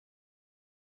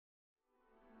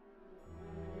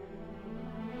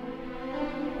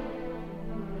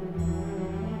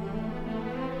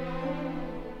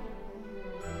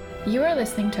You are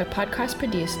listening to a podcast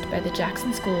produced by the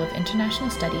Jackson School of International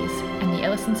Studies and the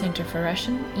Ellison Center for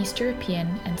Russian, East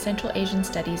European, and Central Asian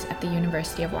Studies at the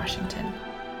University of Washington.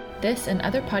 This and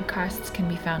other podcasts can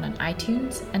be found on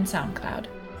iTunes and SoundCloud.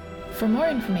 For more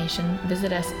information,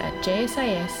 visit us at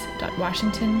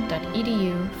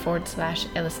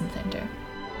jsis.washington.edu/Ellison Center.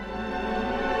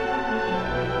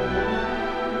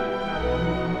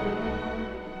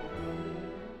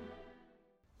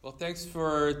 Well, thanks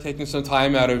for taking some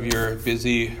time out of your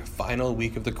busy final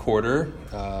week of the quarter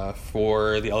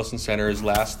for the Ellison Center's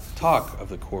last talk of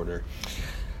the quarter.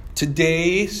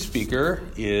 Today's speaker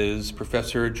is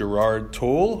Professor Gerard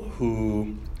Toal,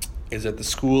 who is at the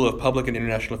School of Public and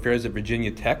International Affairs at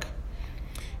Virginia Tech.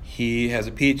 He has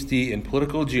a PhD in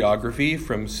political geography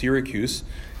from Syracuse.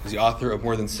 He's the author of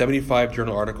more than 75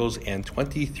 journal articles and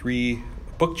 23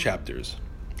 book chapters.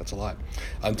 That's a lot.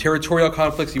 On territorial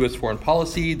conflicts, U.S. foreign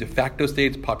policy, de facto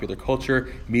states, popular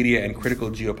culture, media, and critical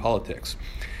geopolitics.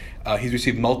 He's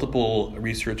received multiple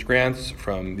research grants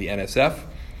from the NSF,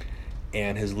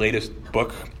 and his latest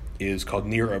book is called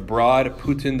Near Abroad,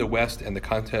 Putin, the West, and the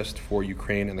Contest for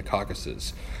Ukraine and the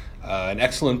Caucasus. An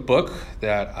excellent book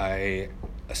that I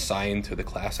assigned to the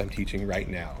class I'm teaching right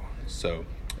now. So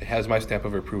it has my stamp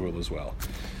of approval as well.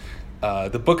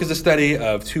 The book is a study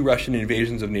of two Russian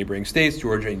invasions of neighboring states,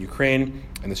 Georgia and Ukraine,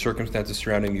 and the circumstances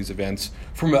surrounding these events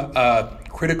from a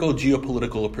critical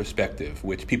geopolitical perspective,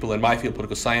 which people in my field,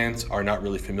 political science, are not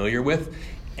really familiar with.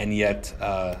 And yet,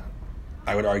 I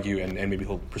would argue, and maybe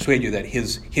he'll persuade you, that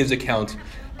his account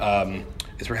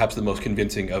is perhaps the most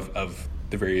convincing of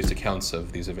the various accounts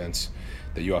of these events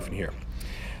that you often hear.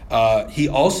 He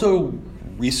also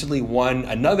recently won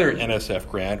another NSF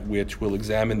grant, which will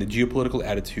examine the geopolitical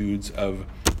attitudes of,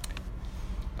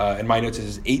 in my notes it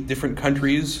says 8 different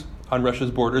countries on Russia's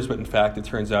borders, but in fact it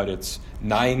turns out it's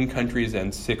 9 countries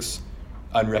and 6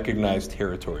 unrecognized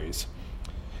territories.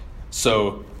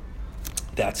 So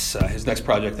that's his next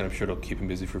project, and I'm sure it'll keep him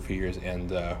busy for a few years,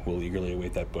 and we'll eagerly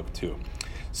await that book too.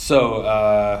 So,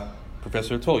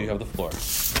 Professor Toal, you have the floor.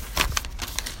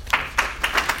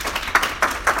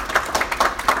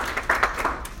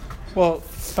 Well,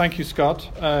 thank you, Scott,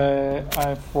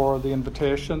 for the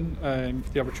invitation,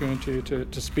 the opportunity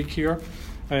to speak here.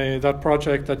 That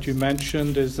project that you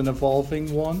mentioned is an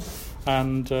evolving one,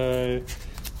 and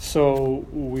so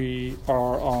we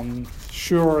are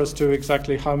unsure as to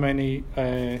exactly how many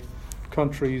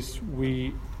countries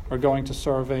we are going to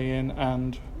survey in,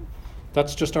 and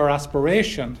that's just our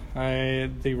aspiration.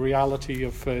 The reality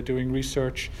of doing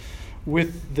research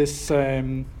with this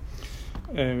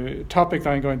topic that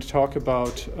I'm going to talk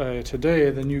about today,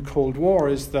 the new Cold War,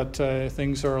 is that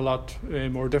things are a lot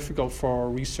more difficult for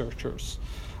researchers.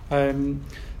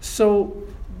 So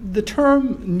the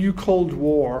term New Cold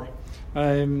War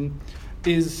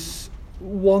is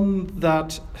one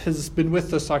that has been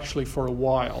with us actually for a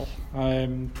while.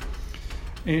 In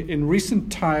recent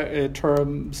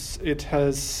terms,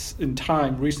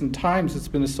 recent times, it's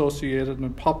been associated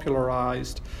and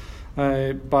popularized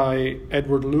by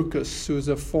Edward Lucas, who is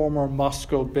a former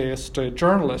Moscow-based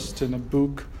journalist, in a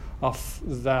book of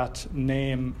that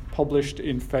name published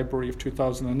in February of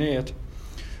 2008.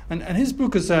 And his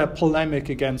book is a polemic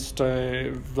against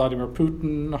Vladimir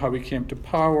Putin, how he came to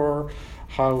power,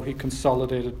 how he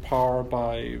consolidated power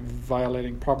by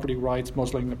violating property rights,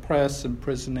 muzzling the press,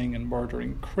 imprisoning and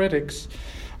murdering critics,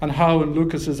 and how, in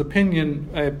Lucas's opinion,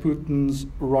 Putin's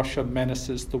Russia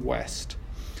menaces the West.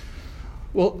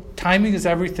 Well, timing is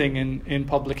everything in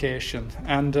publication,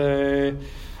 and the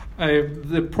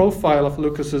profile of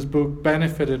Lucas's book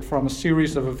benefited from a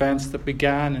series of events that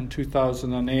began in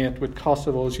 2008 with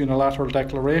Kosovo's unilateral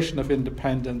declaration of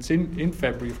independence in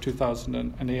February of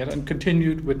 2008, and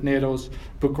continued with NATO's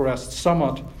Bucharest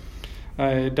summit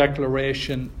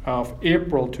declaration of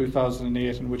April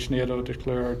 2008, in which NATO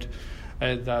declared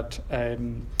that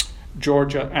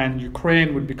Georgia and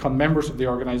Ukraine would become members of the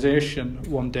organization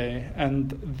one day,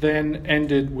 and then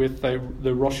ended with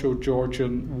the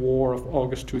Russo-Georgian War of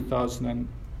August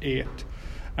 2008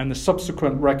 and the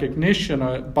subsequent recognition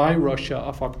by Russia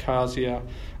of Abkhazia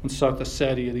and South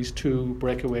Ossetia, these 2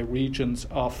 breakaway regions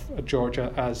of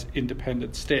Georgia, as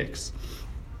independent states.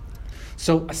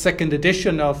 So a second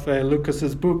edition of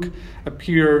Lucas's book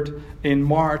appeared in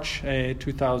March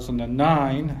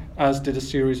 2009, as did a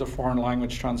series of foreign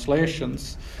language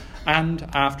translations. And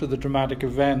after the dramatic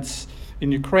events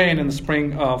in Ukraine in the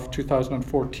spring of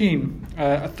 2014,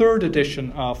 a third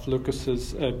edition of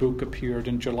Lucas's book appeared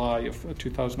in July of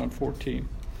 2014.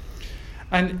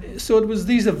 And so it was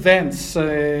these events,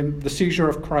 the seizure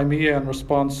of Crimea in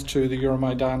response to the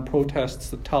Euromaidan protests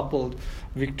that toppled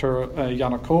Viktor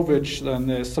Yanukovych, and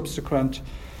the subsequent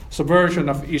subversion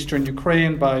of eastern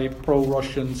Ukraine by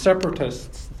pro-Russian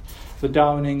separatists, the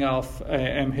downing of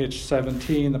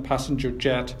MH17, the passenger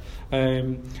jet,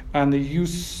 and the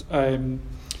use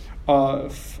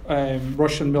of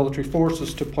Russian military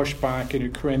forces to push back an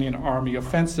Ukrainian army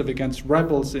offensive against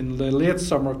rebels in the late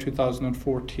summer of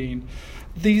 2014.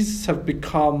 These have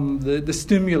become the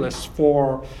stimulus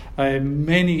for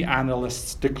many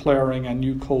analysts declaring a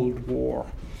new Cold War.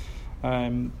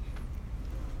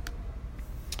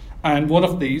 And one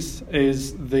of these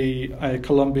is the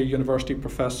Columbia University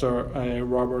professor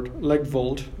Robert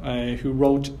Legvold, who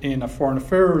wrote in a Foreign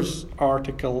Affairs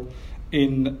article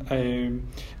in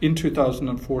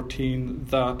 2014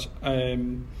 that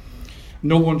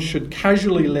no one should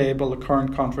casually label the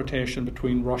current confrontation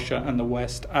between Russia and the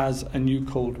West as a new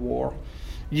Cold War.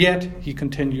 Yet, he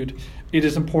continued, it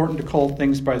is important to call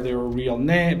things by their real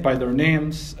by their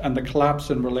names, and the collapse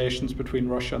in relations between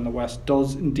Russia and the West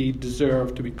does indeed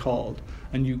deserve to be called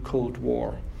a new Cold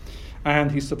War.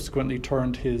 And he subsequently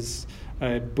turned his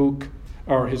book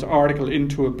or his article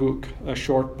into a book, a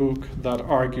short book that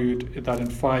argued that in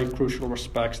 5 crucial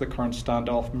respects the current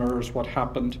standoff mirrors what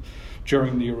happened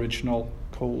during the original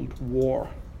Cold War.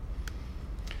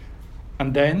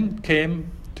 And then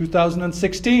came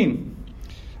 2016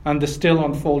 and the still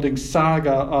unfolding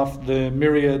saga of the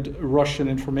myriad Russian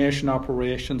information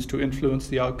operations to influence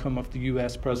the outcome of the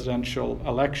US presidential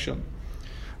election.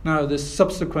 Now, this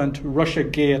subsequent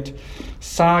Russiagate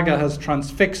saga has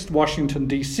transfixed Washington,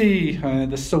 D.C.,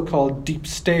 the so-called deep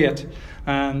state,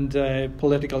 and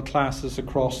political classes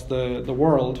across the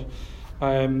world.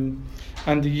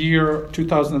 And the year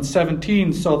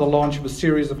 2017 saw the launch of a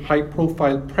series of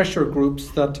high-profile pressure groups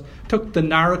that took the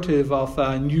narrative of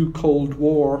a new Cold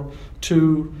War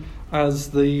to,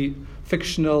 as the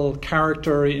fictional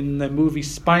character in the movie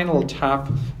Spinal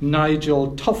Tap,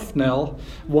 Nigel Tufnell,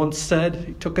 once said,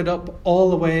 he took it up all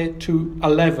the way to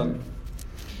 11.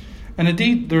 And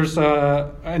indeed, there's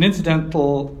an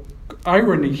incidental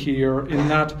irony here in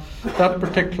that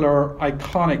particular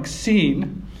iconic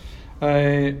scene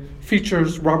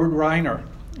features Robert Reiner,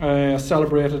 a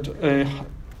celebrated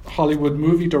Hollywood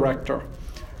movie director.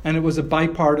 And it was a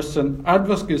bipartisan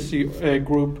advocacy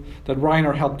group that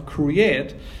Reiner helped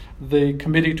create, the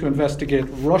Committee to Investigate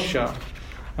Russia,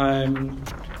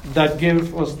 that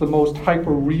gave us the most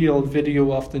hyper-real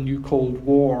video of the new Cold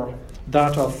War,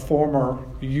 that of former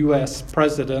US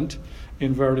President,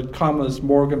 inverted commas,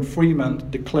 Morgan Freeman,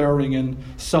 declaring in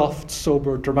soft,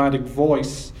 sober, dramatic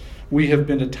voice, "We have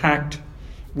been attacked,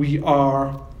 we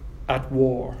are at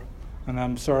war." And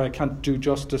I'm sorry I can't do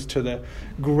justice to the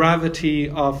gravity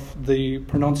of the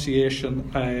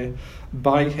pronunciation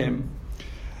by him.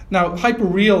 Now,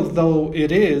 hyper-real though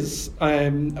it is,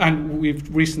 and we've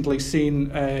recently seen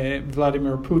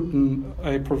Vladimir Putin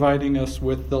providing us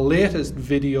with the latest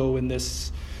video in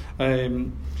this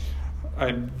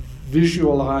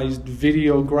visualized,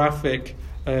 videographic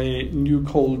new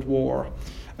Cold War.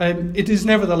 It is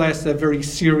nevertheless a very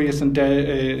serious and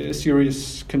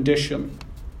serious condition,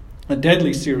 a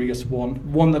deadly serious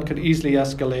one that could easily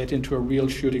escalate into a real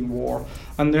shooting war,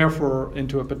 and therefore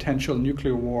into a potential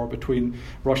nuclear war between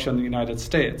Russia and the United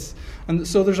States. And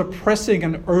so there's a pressing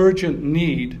and urgent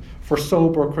need for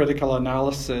sober critical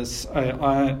analysis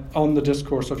on the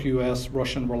discourse of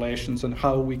US-Russian relations and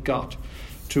how we got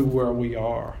to where we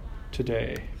are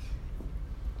today.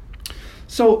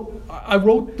 So I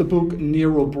wrote the book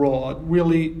Near Abroad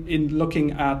really in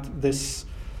looking at this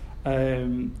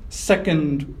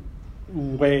second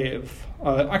wave.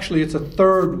 Actually, it's a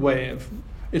third wave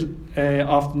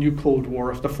of the new Cold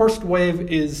War. The first wave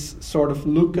is sort of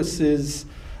Lucas's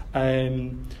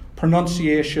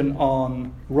pronunciation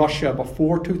on Russia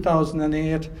before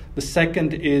 2008. The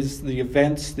second is the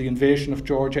events, the invasion of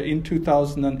Georgia in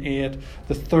 2008.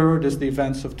 The third is the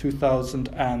events of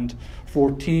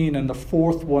 2014. And the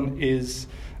fourth one is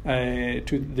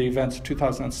to the events of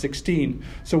 2016.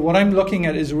 So what I'm looking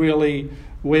at is really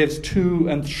waves 2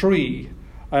 and 3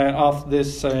 of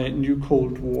this new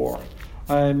Cold War.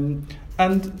 And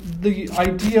the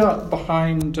idea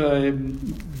behind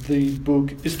the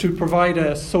book is to provide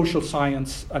a social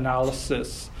science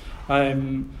analysis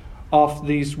of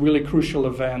these really crucial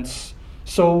events.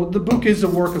 So the book is a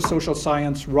work of social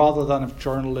science rather than of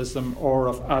journalism or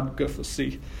of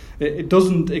advocacy. It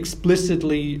doesn't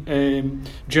explicitly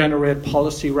generate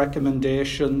policy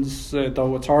recommendations,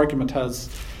 though its argument has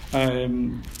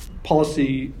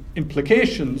policy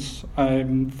implications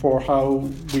for how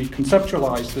we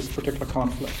conceptualize this particular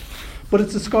conflict. but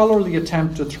it's a scholarly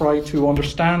attempt to try to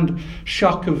understand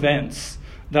shock events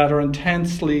that are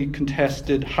intensely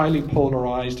contested, highly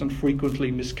polarized, and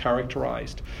frequently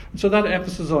mischaracterized. And so that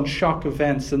emphasis on shock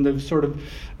events and the sort of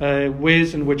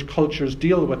ways in which cultures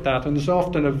deal with that, and there's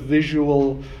often a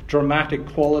visual, dramatic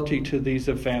quality to these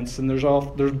events, and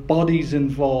there's bodies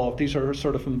involved. These are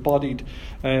sort of embodied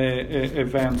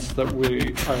events that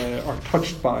we are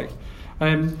touched by.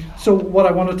 So what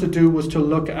I wanted to do was to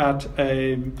look at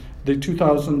the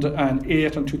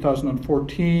 2008 and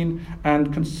 2014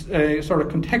 and sort of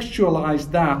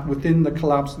contextualize that within the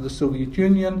collapse of the Soviet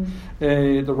Union,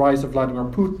 the rise of Vladimir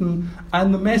Putin,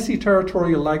 and the messy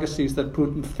territorial legacies that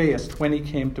Putin faced when he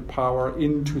came to power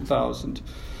in 2000.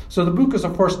 So the book is a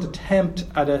first attempt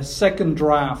at a second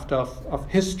draft of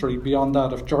history beyond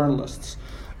that of journalists.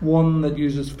 One that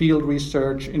uses field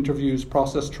research, interviews,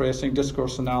 process tracing,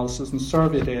 discourse analysis, and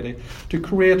survey data to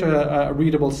create a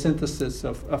readable synthesis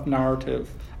of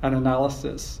narrative and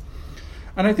analysis.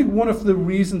 And I think one of the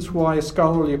reasons why a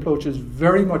scholarly approach is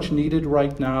very much needed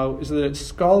right now is that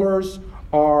scholars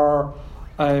are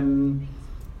the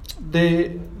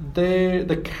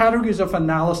categories of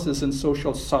analysis in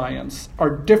social science are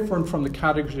different from the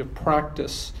categories of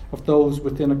practice of those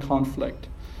within a conflict.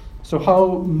 So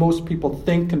how most people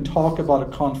think and talk about a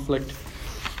conflict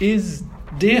is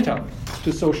data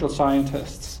to social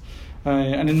scientists.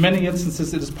 And in many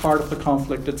instances, it is part of the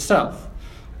conflict itself.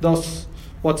 Thus,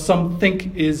 what some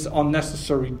think is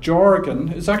unnecessary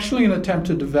jargon is actually an attempt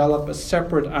to develop a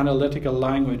separate analytical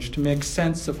language to make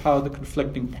sense of how the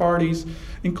conflicting parties,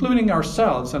 including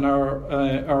ourselves and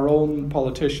our own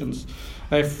politicians,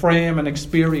 frame and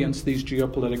experience these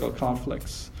geopolitical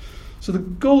conflicts. So the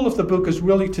goal of the book is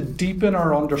really to deepen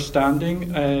our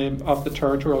understanding of the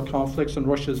territorial conflicts in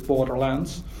Russia's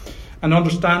borderlands. And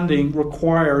understanding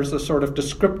requires a sort of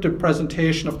descriptive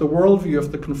presentation of the worldview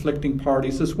of the conflicting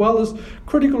parties, as well as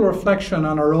critical reflection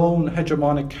on our own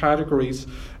hegemonic categories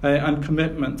and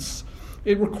commitments.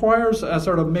 It requires a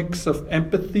sort of mix of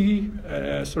empathy,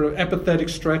 sort of empathetic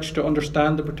stretch to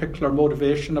understand the particular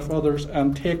motivation of others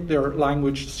and take their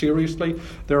language seriously,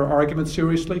 their arguments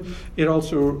seriously. It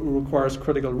also requires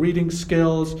critical reading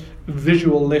skills,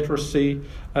 visual literacy,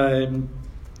 and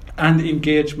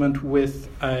engagement with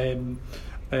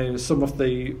some of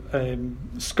the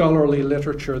scholarly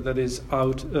literature that is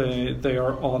out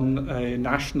there on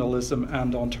nationalism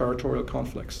and on territorial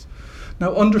conflicts.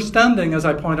 Now, understanding, as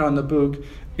I point out in the book,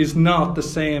 is not the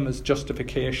same as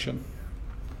justification.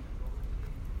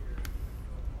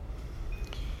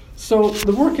 So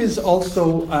the work is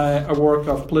also a work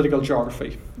of political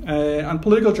geography. And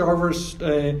political geographers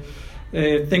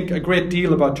think a great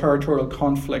deal about territorial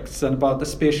conflicts and about the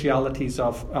spatialities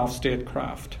of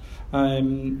statecraft.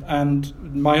 And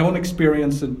my own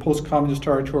experience in post-communist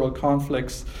territorial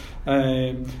conflicts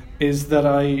is that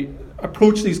I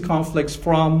approach these conflicts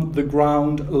from the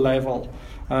ground level.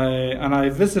 And I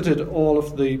visited all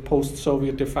of the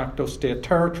post-Soviet de facto state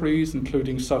territories,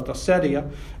 including South Ossetia,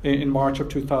 in March of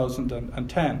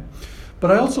 2010.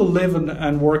 But I also live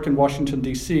and work in Washington,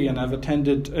 D.C., and I've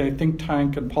attended think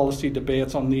tank and policy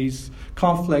debates on these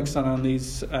conflicts and on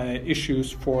these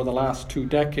issues for the last 2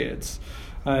 decades.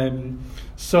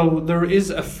 So there is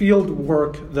a field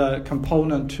work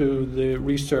component to the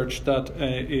research that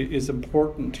is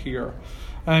important here.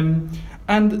 And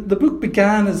the book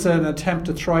began as an attempt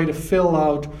to try to fill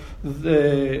out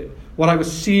what I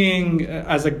was seeing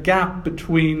as a gap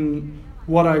between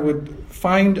what I would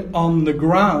find on the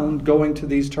ground going to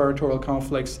these territorial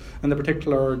conflicts and the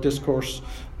particular discourse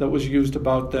that was used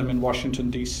about them in Washington,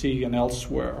 D.C. and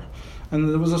elsewhere. And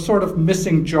there was a sort of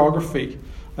missing geography.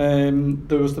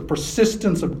 There was the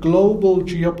persistence of global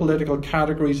geopolitical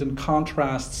categories and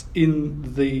contrasts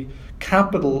in the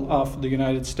capital of the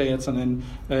United States and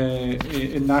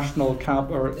in national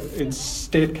or in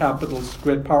state capitals,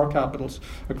 great power capitals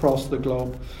across the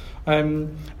globe.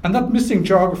 And that missing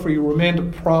geography remained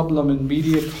a problem in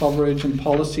media coverage and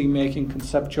policy making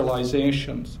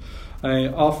conceptualizations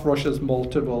of Russia's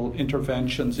multiple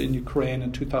interventions in Ukraine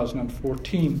in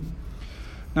 2014.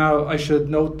 Now, I should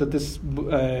note that this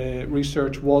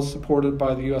research was supported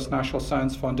by the US National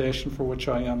Science Foundation, for which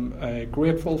I am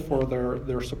grateful for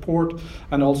their support,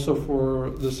 and also for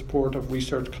the support of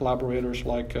research collaborators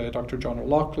like Dr. John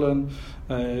O'Loughlin,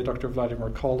 Dr. Vladimir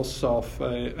Kolosov,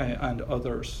 and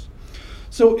others.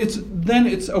 So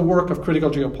it's a work of critical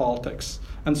geopolitics.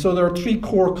 And so there are 3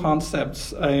 core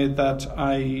concepts that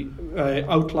I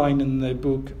outline in the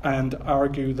book and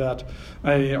argue that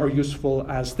are useful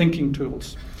as thinking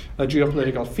tools. A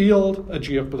geopolitical field, a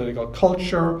geopolitical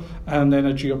culture, and then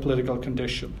a geopolitical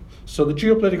condition. So the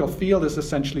geopolitical field is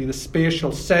essentially the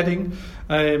spatial setting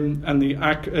and the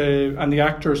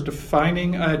actors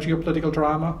defining geopolitical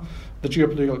drama. The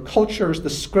geopolitical cultures, the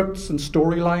scripts and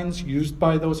storylines used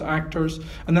by those actors,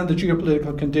 and then the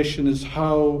geopolitical condition is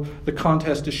how the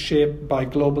contest is shaped by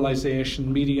globalization,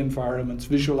 media environments,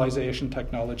 visualization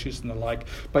technologies and the like,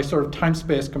 by sort of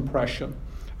time-space compression.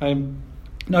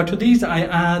 Now to these I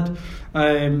add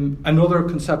another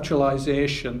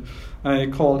conceptualization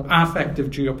called affective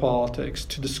geopolitics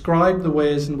to describe the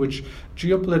ways in which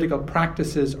geopolitical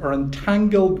practices are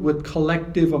entangled with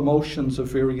collective emotions of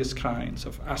various kinds,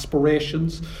 of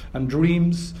aspirations and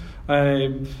dreams,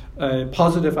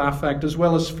 positive affect, as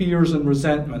well as fears and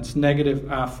resentments, negative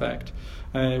affect,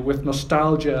 with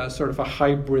nostalgia as sort of a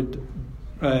hybrid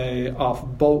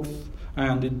of both,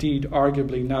 and indeed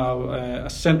arguably now a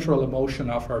central emotion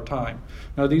of our time.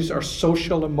 Now these are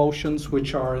social emotions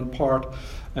which are in part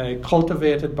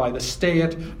cultivated by the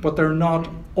state, but they're not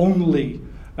only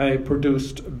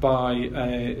produced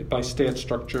by state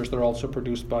structures, they're also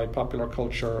produced by popular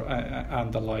culture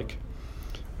and the like.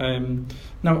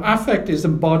 Now affect is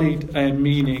embodied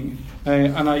meaning,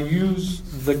 and I use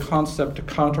the concept to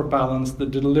counterbalance the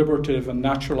deliberative and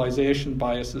naturalization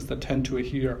biases that tend to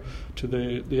adhere to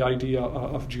the idea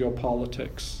of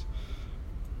geopolitics.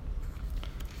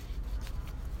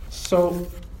 So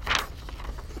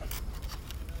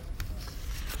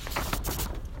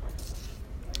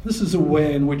this is a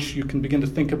way in which you can begin to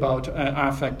think about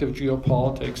affective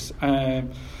geopolitics.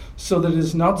 So that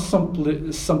it's not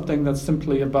something that's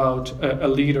simply about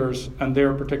leaders and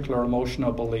their particular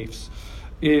emotional beliefs.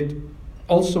 It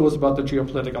also is about the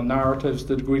geopolitical narratives,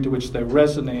 the degree to which they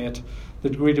resonate, the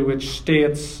degree to which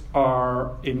states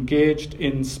are engaged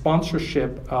in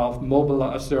sponsorship of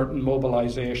certain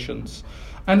mobilizations.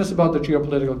 And it's about the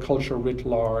geopolitical culture writ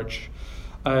large.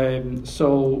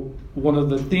 So one of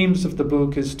the themes of the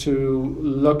book is to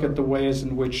look at the ways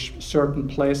in which certain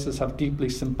places have deeply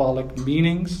symbolic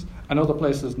meanings and other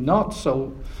places not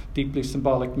so deeply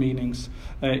symbolic meanings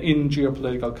in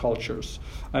geopolitical cultures.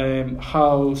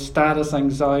 How status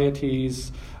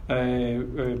anxieties,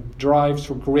 drives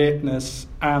for greatness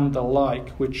and the like,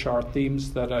 which are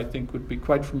themes that I think would be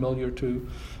quite familiar to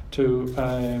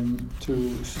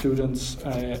students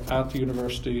at the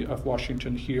University of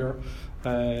Washington here,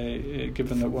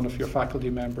 given that one of your faculty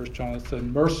members,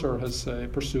 Jonathan Mercer, has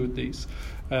pursued these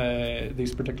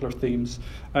particular themes.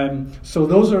 So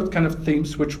those are kind of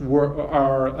themes which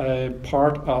are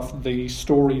part of the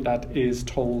story that is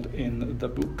told in the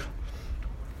book.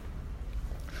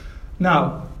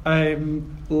 Now,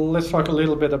 let's talk a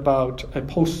little bit about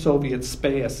post-Soviet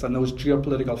space and those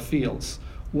geopolitical fields.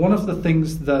 One of the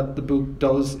things that the book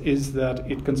does is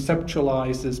that it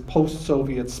conceptualizes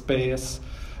post-Soviet space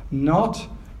not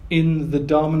in the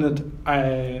dominant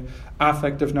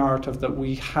affective narrative that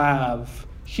we have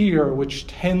here, which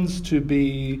tends to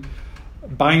be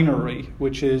binary,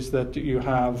 which is that you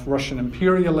have Russian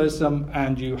imperialism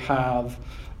and you have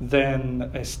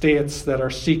then states that are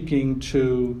seeking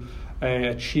to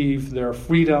achieve their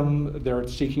freedom, they're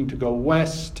seeking to go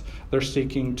west, they're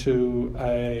seeking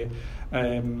to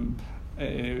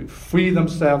free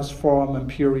themselves from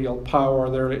imperial power,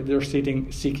 they're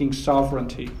seeking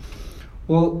sovereignty.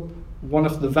 Well, one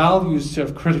of the values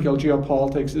of critical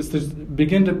geopolitics is to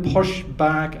begin to push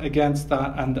back against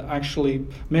that and actually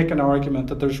make an argument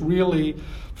that there's really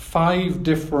 5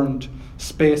 different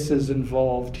spaces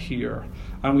involved here.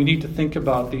 And we need to think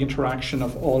about the interaction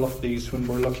of all of these when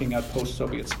we're looking at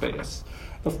post-Soviet space.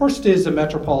 The first is a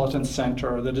metropolitan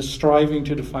center that is striving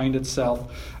to define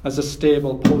itself as a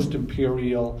stable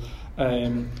post-imperial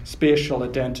spatial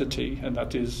identity, and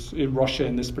that is in Russia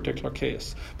in this particular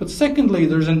case. But secondly,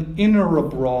 there's an inner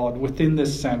abroad within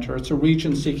this center. It's a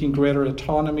region seeking greater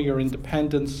autonomy or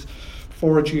independence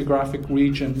for a geographic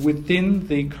region within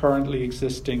the currently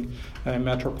existing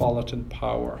metropolitan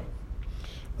power.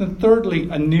 And thirdly,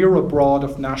 a near abroad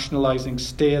of nationalizing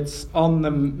states on the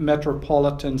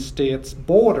metropolitan states'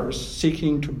 borders,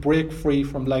 seeking to break free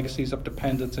from legacies of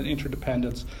dependence and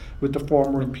interdependence with the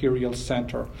former imperial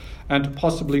center, and to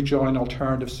possibly join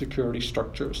alternative security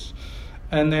structures.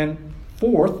 And then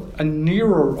fourth, a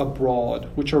nearer abroad,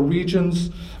 which are regions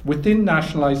within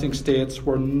nationalizing states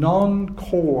where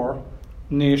non-core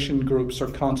nation groups are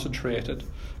concentrated,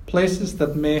 places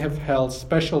that may have held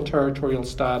special territorial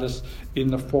status in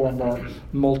the former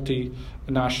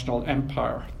multinational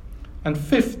empire. And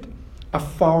fifth, a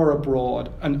far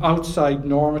abroad, an outside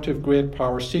normative great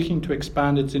power seeking to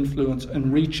expand its influence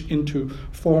and reach into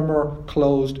former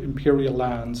closed imperial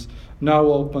lands, now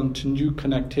open to new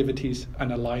connectivities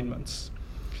and alignments.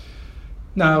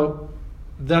 Now,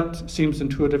 that seems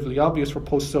intuitively obvious for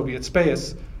post-Soviet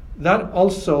space. That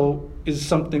also is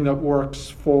something that works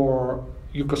for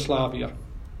Yugoslavia.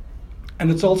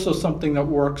 And it's also something that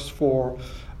works for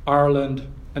Ireland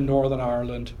and Northern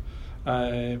Ireland,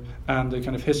 and the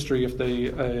kind of history of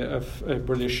the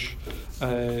British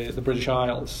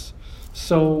Isles.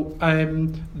 So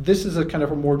this is a kind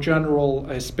of a more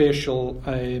general spatial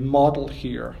model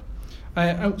here.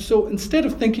 So instead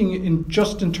of thinking in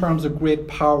terms of great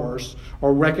powers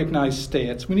or recognized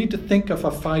states, we need to think of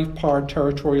a five-part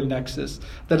territorial nexus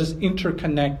that is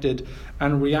interconnected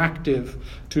and reactive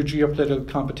to geopolitical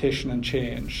competition and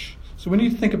change. So we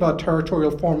need to think about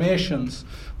territorial formations,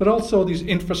 but also these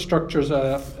infrastructures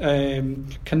of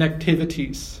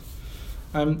connectivities.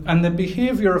 And the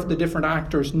behavior of the different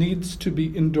actors needs to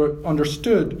be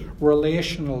understood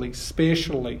relationally,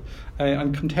 spatially,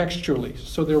 and contextually.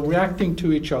 So they're reacting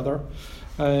to each other.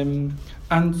 And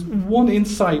one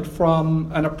insight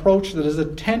from an approach that is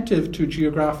attentive to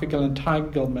geographical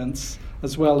entanglements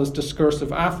as well as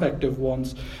discursive affective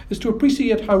ones, is to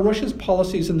appreciate how Russia's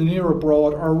policies in the near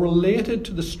abroad are related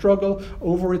to the struggle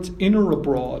over its inner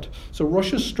abroad. So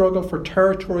Russia's struggle for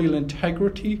territorial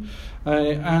integrity,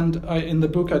 and in the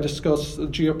book I discuss the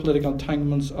geopolitical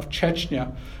entanglements of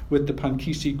Chechnya with the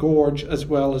Pankisi Gorge as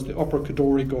well as the Upper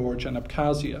Kadori Gorge and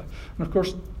Abkhazia. And of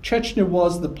course, Chechnya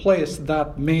was the place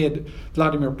that made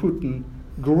Vladimir Putin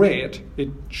great. It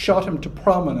shot him to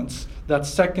prominence. That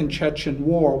second Chechen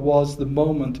war was the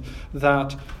moment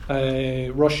that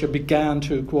Russia began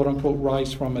to, quote-unquote,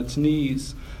 rise from its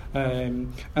knees.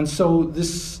 And so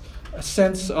this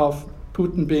sense of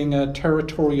Putin being a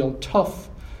territorial tough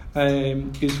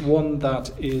is one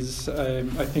that is,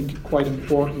 I think, quite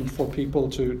important for people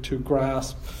to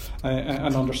grasp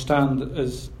and understand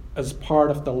as part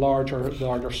of the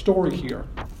larger story here.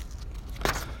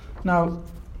 Now,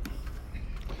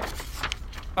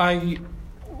 I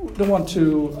don't want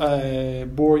to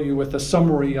bore you with a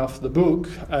summary of the book.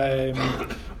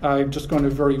 I'm just going to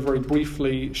very, very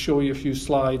briefly show you a few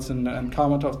slides and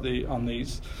comment on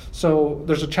these. So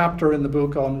there's a chapter in the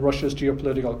book on Russia's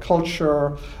geopolitical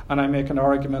culture, and I make an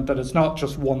argument that it's not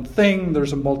just one thing.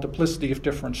 There's a multiplicity of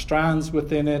different strands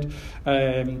within it.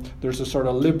 There's a sort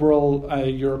of liberal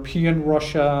European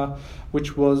Russia,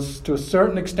 which was to a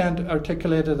certain extent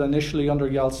articulated initially under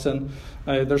Yeltsin.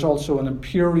 There's also an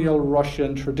imperial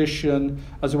Russian tradition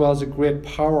as well as a great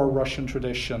power Russian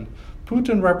tradition.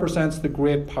 Putin represents the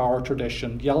great power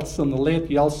tradition. Yeltsin, the late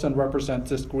Yeltsin, represents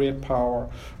this great power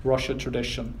Russia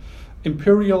tradition.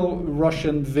 Imperial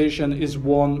Russian vision is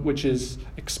one which is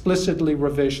explicitly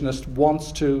revisionist,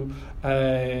 wants to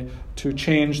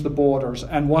change the borders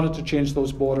and wanted to change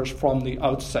those borders from the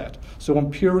outset. So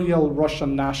imperial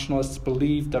Russian nationalists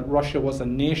believed that Russia was a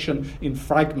nation in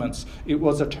fragments. It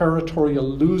was a territorial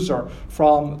loser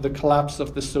from the collapse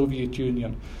of the Soviet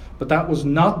Union. But that was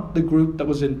not the group that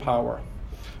was in power.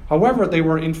 However, they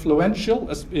were influential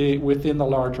within the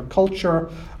larger culture,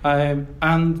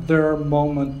 and their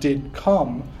moment did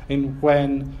come in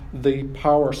when the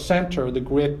power center, the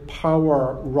great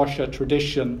power Russia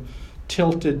tradition,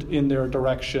 tilted in their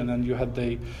direction, and you had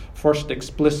the first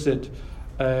explicit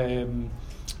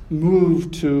move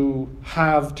to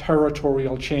have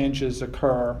territorial changes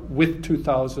occur with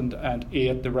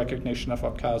 2008, the recognition of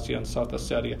Abkhazia and South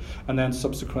Ossetia, and then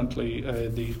subsequently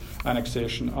the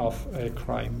annexation of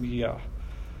Crimea.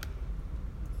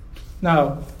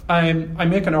 Now, I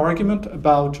make an argument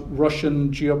about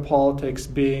Russian geopolitics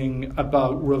being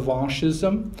about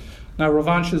revanchism. Now,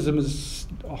 revanchism is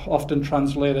often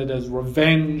translated as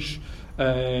revenge.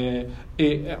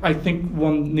 I think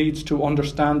one needs to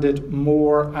understand it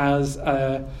more as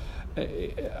an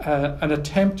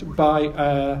attempt by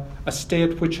a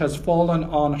state which has fallen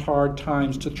on hard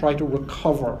times to try to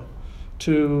recover,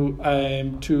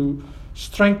 to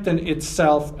strengthen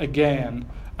itself again.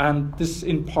 And this,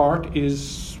 in part,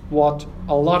 is what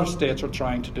a lot of states are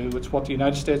trying to do. It's what the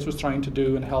United States was trying to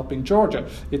do in helping Georgia.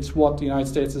 It's what the United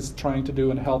States is trying to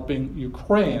do in helping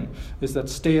Ukraine, is that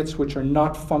states which are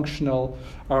not functional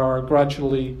are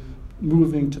gradually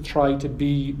moving to try to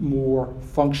be more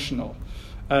functional.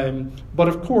 But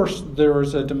of course, there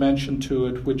is a dimension to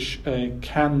it which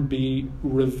can be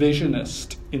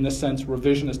revisionist in the sense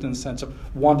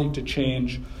of wanting to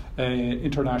change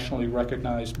internationally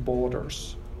recognized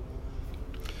borders.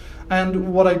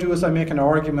 And what I do is I make an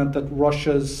argument that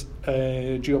Russia's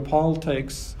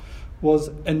geopolitics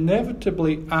was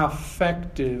inevitably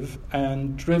affective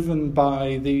and driven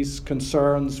by these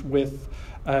concerns with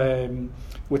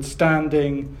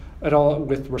standing at all,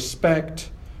 with respect,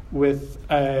 with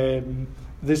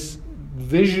this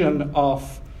vision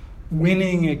of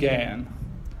winning again,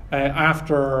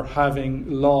 after having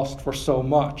lost for so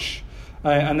much.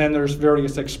 And then there's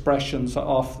various expressions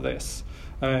of this,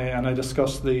 and I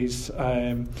discuss these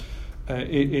in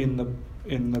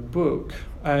the book.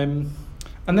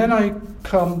 And then I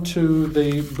come to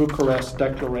the Bucharest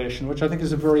Declaration, which I think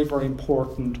is a very, very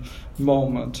important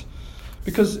moment,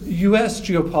 because US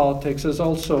geopolitics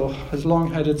has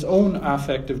long had its own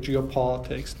affective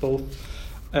geopolitics, both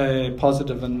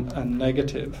positive and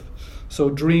negative. So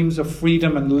dreams of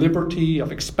freedom and liberty,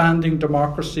 of expanding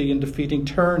democracy and defeating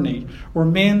tyranny were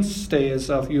mainstays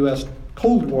of US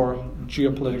Cold War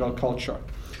geopolitical culture.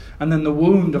 And then the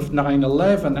wound of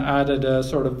 9/11 added a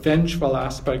sort of vengeful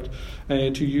aspect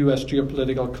to US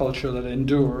geopolitical culture that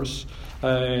endures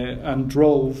and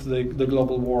drove the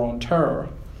global war on terror.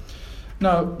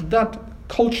 Now, that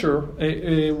culture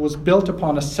was built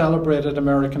upon a celebrated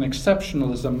American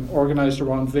exceptionalism organized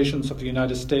around visions of the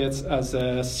United States as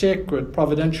a sacred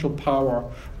providential power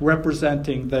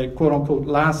representing the quote-unquote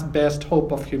last best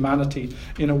hope of humanity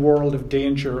in a world of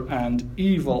danger and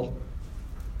evil.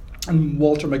 And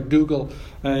Walter McDougall,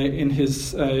 in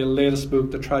his latest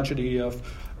book, The Tragedy of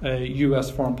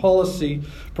U.S. Foreign Policy,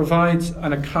 provides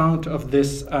an account of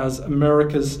this as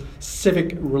America's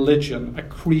civic religion, a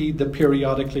creed that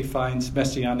periodically finds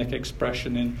messianic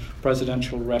expression in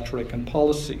presidential rhetoric and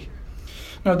policy.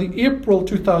 Now, the April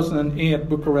 2008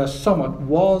 Bucharest Summit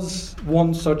was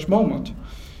one such moment.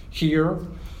 Here,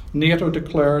 NATO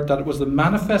declared that it was the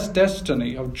manifest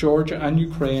destiny of Georgia and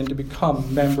Ukraine to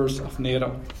become members of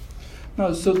NATO.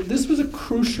 Now, so this was a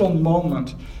crucial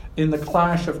moment in the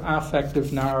clash of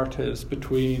affective narratives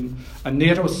between a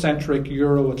NATO-centric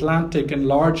Euro-Atlantic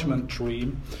enlargement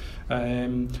dream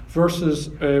versus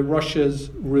Russia's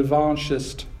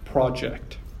revanchist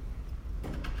project.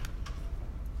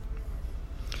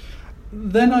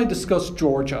 Then I discussed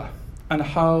Georgia and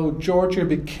how Georgia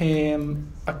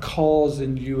became a cause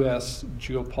in US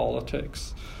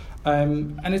geopolitics.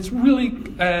 And it's really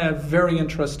a very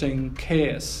interesting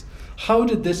case. How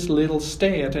did this little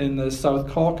state in the South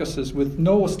Caucasus with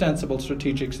no ostensible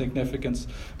strategic significance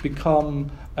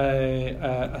become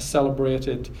a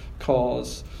celebrated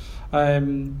cause?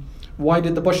 Why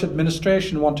did the Bush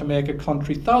administration want to make a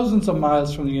country thousands of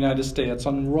miles from the United States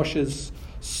on Russia's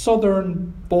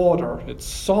southern border, its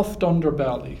soft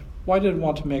underbelly? Why did it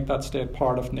want to make that state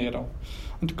part of NATO?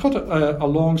 And to cut a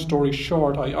long story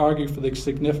short, I argue for the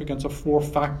significance of four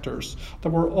factors that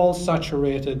were all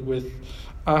saturated with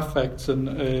affects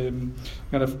and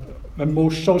kind of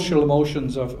social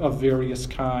emotions of various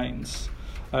kinds.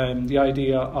 The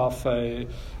idea of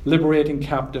liberating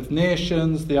captive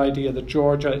nations, the idea that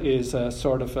Georgia is a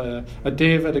sort of a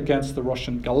David against the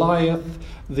Russian Goliath,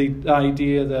 the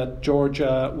idea that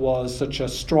Georgia was such a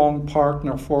strong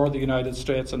partner for the United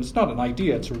States, and it's not an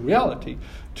idea, it's a reality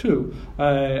too,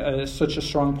 such a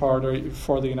strong partner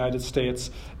for the United States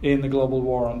in the global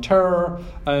war on terror,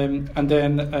 and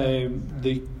then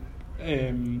the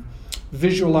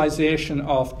visualization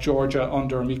of Georgia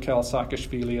under Mikhail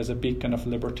Saakashvili as a beacon of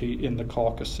liberty in the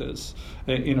Caucasus,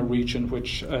 in a region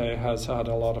which has had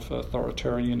a lot of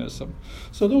authoritarianism.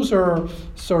 So those are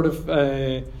sort of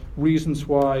reasons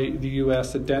why the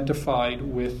US identified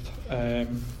with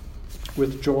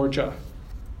Georgia.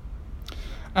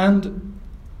 And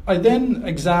I then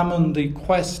examined the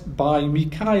quest by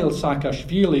Mikhail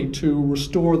Saakashvili to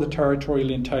restore the territorial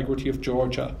integrity of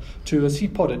Georgia, to, as he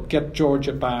put it, get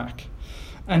Georgia back.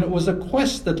 And it was a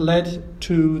quest that led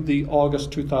to the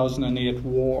August 2008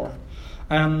 war.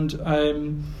 And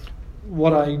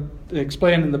what I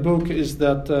explain in the book is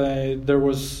that there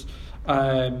was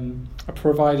I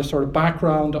provide a sort of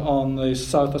background on the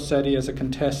South Ossetia as a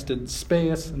contested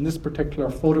space. And this particular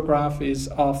photograph is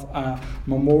of a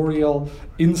memorial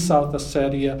in South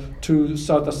Ossetia to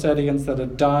South Ossetians that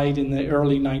had died in the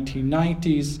early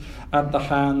 1990s at the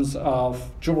hands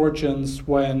of Georgians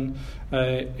when,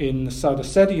 in the South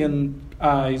Ossetian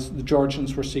eyes, the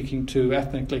Georgians were seeking to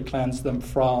ethnically cleanse them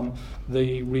from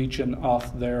the region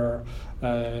of their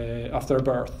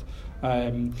birth.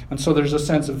 And so there's a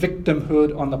sense of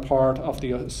victimhood on the part of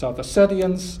the South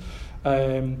Ossetians,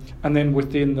 and then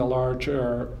within the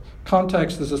larger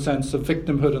context there's a sense of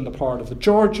victimhood on the part of the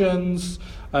Georgians,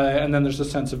 and then there's a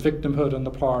sense of victimhood on the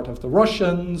part of the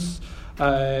Russians,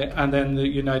 and then the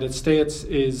United States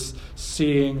is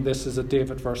seeing this as a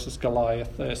David versus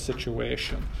Goliath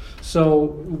situation. So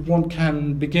one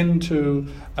can begin to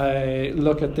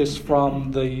look at this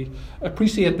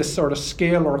appreciate this sort of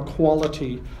scale or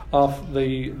quality of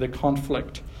the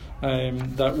conflict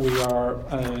that we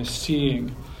are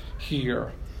seeing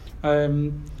here.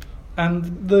 And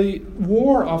the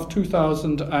war of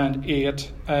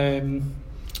 2008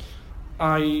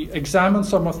 I examined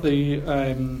some of the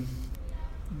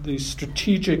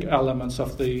strategic elements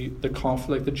of the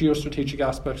conflict, the geostrategic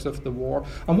aspects of the war.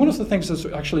 And one of the things that's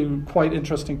actually quite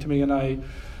interesting to me, and I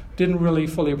didn't really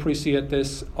fully appreciate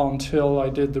this until I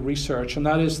did the research, and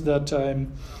that is that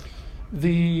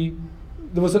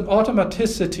there was an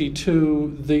automaticity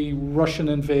to the Russian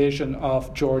invasion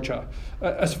of Georgia.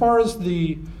 As far as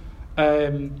the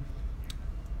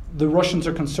Russians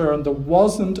are concerned, there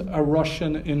wasn't a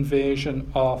Russian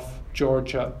invasion of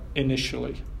Georgia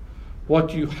initially.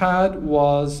 What you had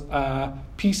was a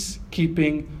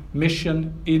peacekeeping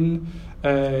mission in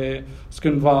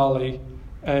Skinvali,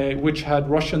 which had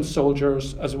Russian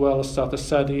soldiers as well as South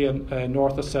Ossetian,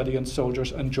 North Ossetian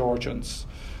soldiers and Georgians.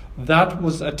 That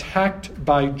was attacked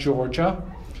by Georgia,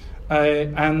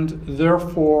 and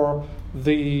therefore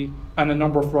a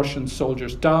number of Russian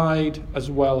soldiers died, as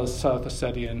well as South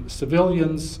Ossetian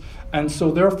civilians, and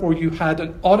so therefore you had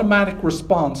an automatic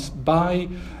response by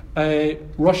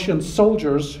Russian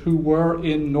soldiers who were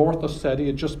in North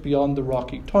Ossetia, just beyond the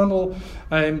Rocky Tunnel,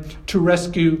 to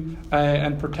rescue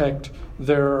and protect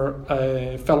their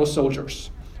fellow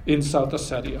soldiers in South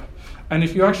Ossetia. And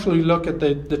if you actually look at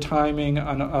the timing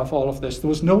of all of this, there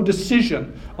was no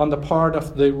decision on the part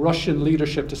of the Russian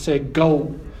leadership to say,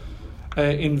 go,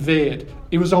 invade.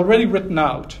 It was already written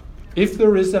out. If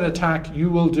there is an attack, you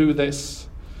will do this.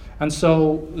 And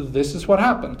so this is what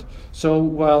happened. So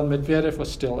while Medvedev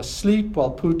was still asleep,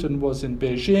 while Putin was in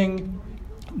Beijing,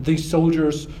 the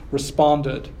soldiers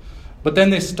responded. But then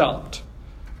they stopped,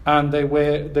 and they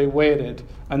waited,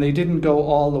 and they didn't go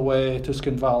all the way to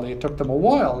Skinvali. It took them a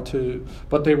while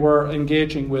but they were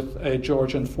engaging with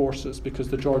Georgian forces, because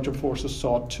the Georgian forces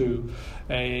sought to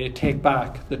take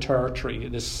back the territory,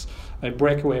 this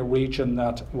breakaway region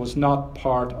that was not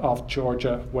part of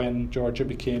Georgia when Georgia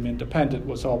became independent.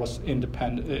 Was always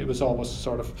independent. It was always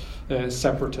sort of a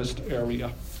separatist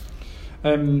area.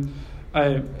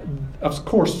 Of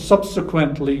course,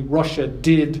 subsequently, Russia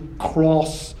did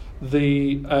cross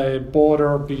the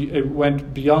border. It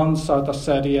went beyond South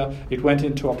Ossetia, it went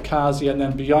into Abkhazia, and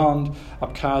then beyond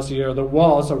Abkhazia there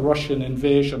was a Russian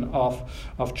invasion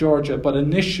of Georgia. But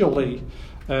initially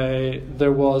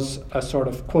there was a sort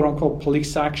of quote-unquote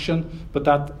police action, but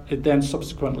it then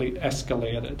subsequently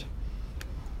escalated.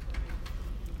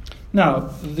 Now,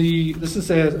 this is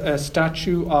a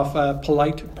statue of a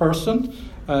polite person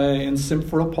in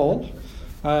Simferopol.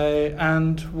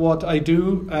 And what I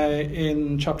do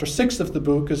in chapter 6 of the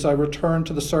book is I return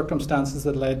to the circumstances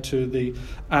that led to the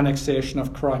annexation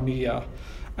of Crimea.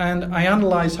 And I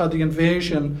analyse how the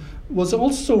invasion was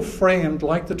also framed,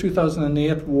 like the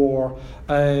 2008 war,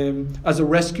 as a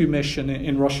rescue mission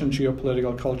in Russian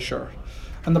geopolitical culture.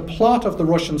 And the plot of the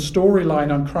Russian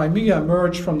storyline on Crimea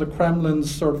emerged from the Kremlin's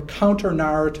sort of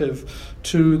counter-narrative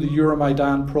to the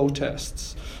Euromaidan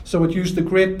protests. So it used the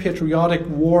great patriotic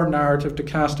war narrative to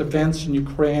cast events in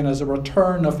Ukraine as a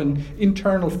return of an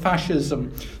internal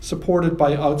fascism supported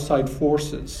by outside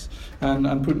forces. And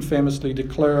Putin famously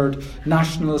declared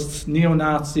nationalists,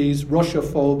 neo-Nazis,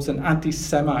 Russophobes and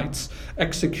anti-Semites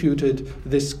executed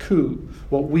this coup.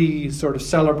 What we sort of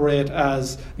celebrate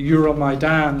as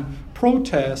Euromaidan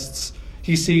protests,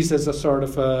 he sees as a sort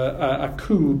of a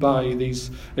coup by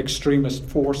these extremist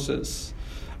forces.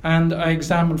 And I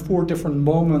examined 4 different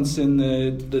moments in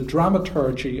the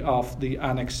dramaturgy of the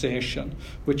annexation,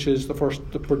 which is the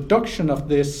production of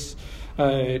this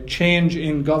change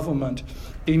in government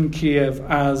in Kiev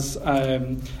as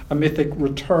a mythic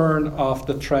return of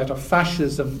the threat of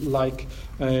fascism, like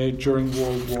during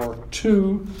World War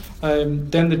II.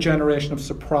 Then the generation of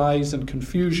surprise and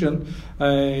confusion,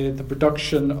 the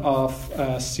production of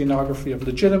scenography of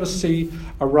legitimacy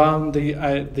around the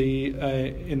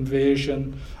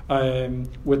invasion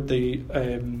with the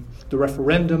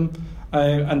referendum,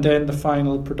 and then the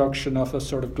final production of a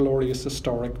sort of glorious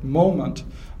historic moment,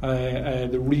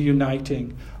 the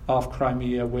reuniting of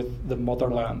Crimea with the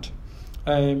motherland.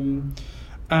 And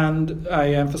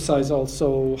I emphasize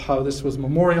also how this was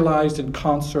memorialized in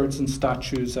concerts and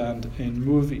statues and in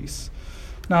movies.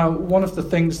 Now, one of the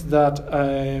things that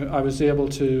I was able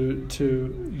to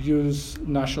use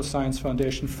National Science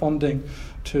Foundation funding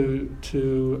to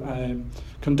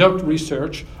conduct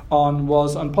research on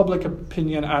was on public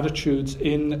opinion attitudes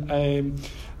in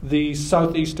the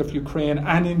southeast of Ukraine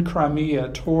and in Crimea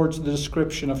towards the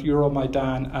description of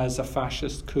Euromaidan as a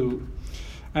fascist coup.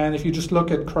 And if you just look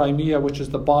at Crimea, which is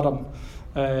the bottom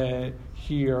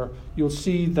here, you'll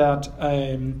see that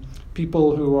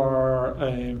people who are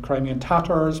Crimean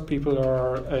Tatars, people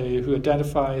who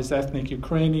identify as ethnic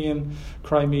Ukrainian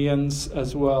Crimeans,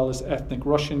 as well as ethnic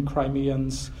Russian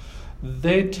Crimeans,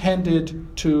 they tended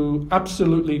to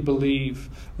absolutely believe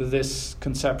this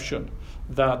conception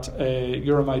that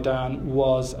Euromaidan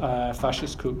was a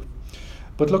fascist coup.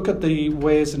 But look at the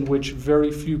ways in which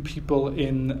very few people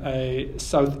in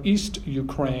southeast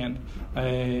Ukraine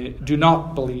do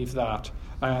not believe that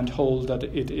and hold that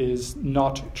it is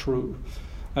not true.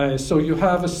 So you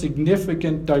have a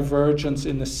significant divergence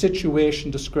in the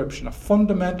situation description, a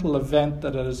fundamental event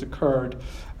that has occurred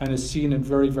and is seen in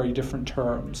very, very different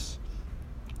terms.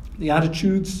 The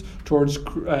attitudes towards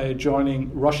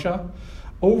joining Russia,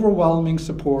 overwhelming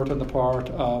support on the part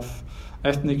of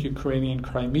ethnic Ukrainian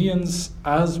Crimeans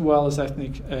as well as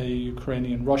ethnic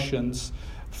Ukrainian Russians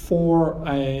for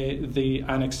the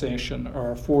annexation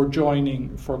or for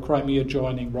Crimea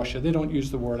joining Russia. They don't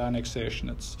use the word annexation,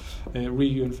 it's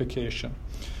reunification.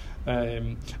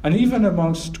 And even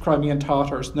amongst Crimean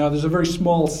Tatars, now there's a very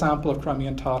small sample of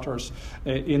Crimean Tatars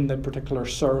in the particular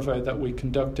survey that we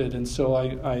conducted, and so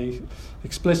I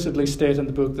explicitly state in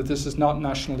the book that this is not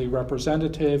nationally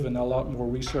representative and a lot more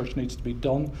research needs to be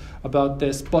done about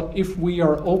this. But if we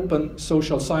are open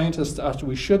social scientists, as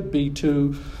we should be,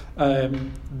 to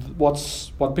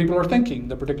what people are thinking,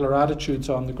 the particular attitudes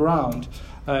on the ground,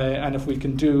 and if we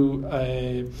can do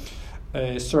a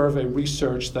survey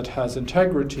research that has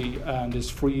integrity and is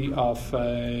free of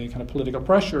kind of political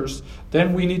pressures,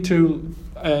 then we need to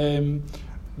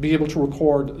be able to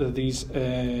record these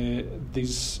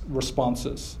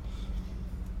responses.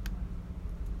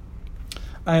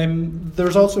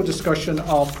 There's also a discussion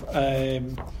of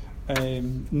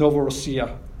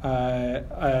Novorossiya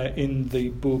in the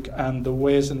book and the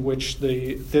ways in which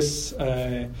this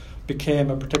became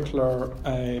a particular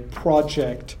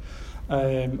project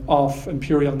of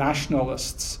imperial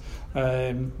nationalists,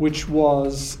 which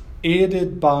was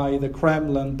aided by the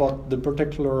Kremlin, but the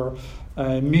particular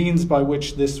means by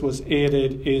which this was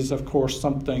aided is, of course,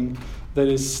 something that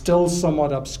is still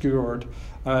somewhat obscured.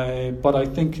 But I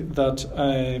think that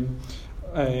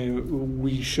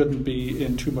we shouldn't be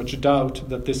in too much doubt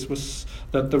that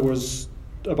there was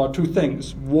about two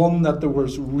things. One, that there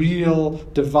was real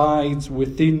divides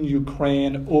within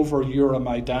Ukraine over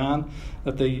Euromaidan,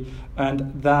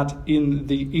 and that in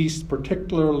the east,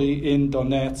 particularly in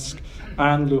Donetsk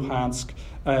and Luhansk,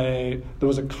 there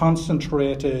was a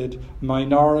concentrated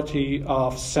minority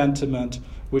of sentiment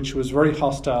which was very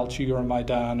hostile to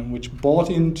Euromaidan and which bought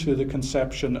into the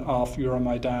conception of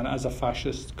Euromaidan as a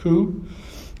fascist coup.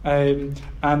 And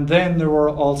then there were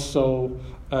also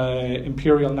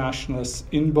imperial nationalists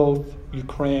in both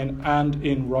Ukraine and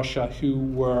in Russia who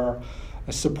were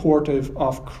supportive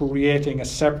of creating a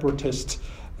separatist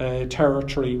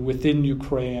territory within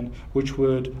Ukraine, which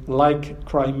would, like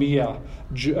Crimea,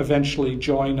 eventually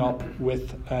join up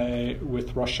with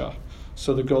Russia.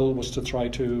 So the goal was to try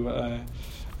to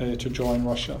join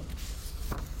Russia.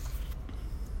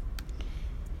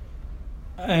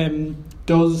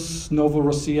 Does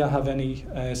Novorossiya have any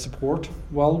support?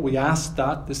 Well, we asked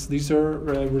that. These are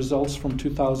results from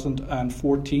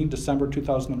 2014, December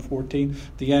 2014,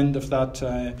 the end of that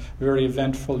very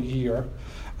eventful year.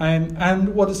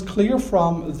 And what is clear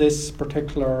from this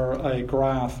particular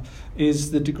graph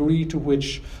is the degree to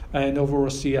which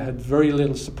Novorossiya had very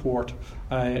little support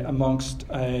amongst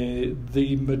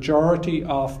the majority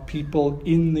of people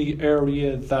in the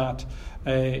area that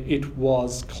it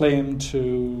was claimed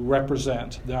to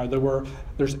represent.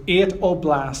 There's 8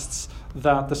 oblasts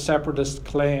that the separatists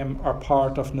claim are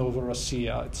part of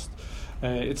Novorossiya.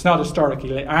 It's not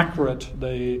historically accurate.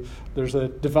 There's a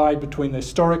divide between the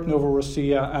historic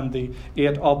Novorossiya and the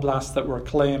 8 oblasts that were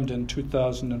claimed in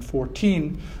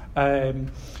 2014.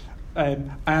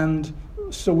 And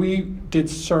so we did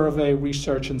survey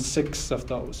research in 6 of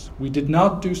those. We did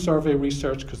not do survey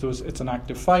research because it's an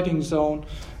active fighting zone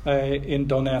in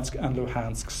Donetsk and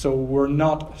Luhansk. So we're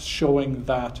not showing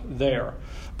that there.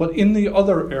 But in the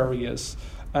other areas,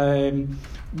 I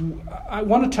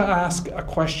wanted to ask a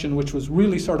question which was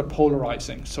really sort of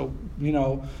polarizing. So,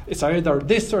 it's either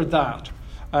this or that.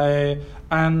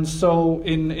 And so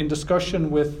in discussion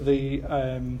with the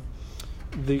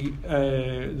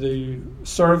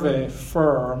survey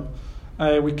firm,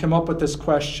 we came up with this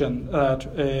question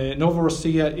that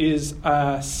Novorossiya is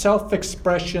a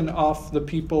self-expression of the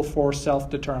people for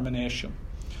self-determination,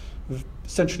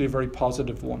 essentially a very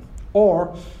positive one.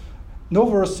 Or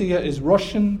Novorossiya is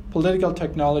Russian political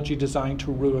technology designed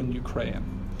to ruin Ukraine.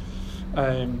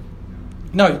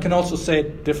 Now, you can also say,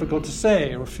 difficult to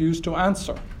say, refuse to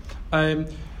answer.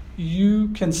 You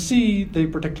can see the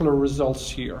particular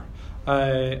results here.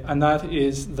 And that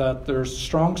is that there's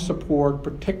strong support,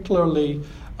 particularly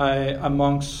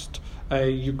amongst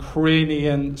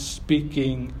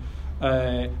Ukrainian-speaking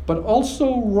but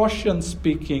also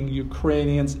Russian-speaking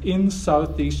Ukrainians in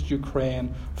southeast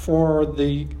Ukraine for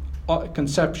the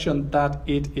conception that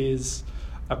it is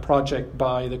a project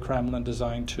by the Kremlin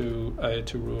designed to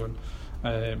ruin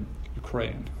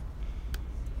Ukraine.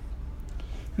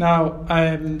 Now,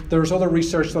 there's other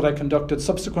research that I conducted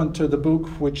subsequent to the book,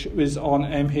 which is on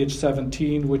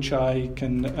MH17, which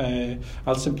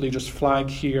I'll simply just flag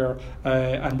here,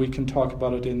 and we can talk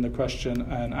about it in the question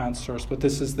and answers. But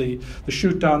this is the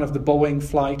shoot down of the Boeing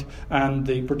flight and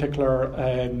the particular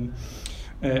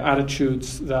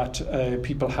attitudes that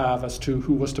people have as to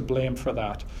who was to blame for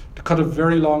that. To cut a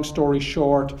very long story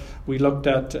short, we looked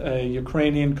at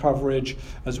Ukrainian coverage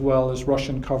as well as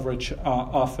Russian coverage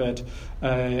of it,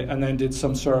 and then did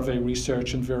some survey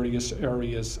research in various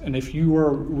areas. And if you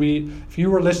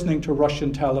were listening to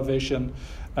Russian television,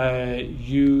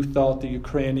 you thought the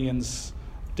Ukrainians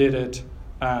did it,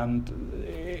 and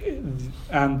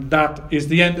that is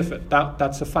the end of it.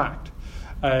 That's a fact.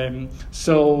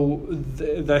 So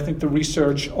I think the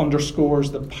research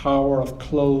underscores the power of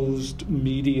closed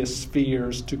media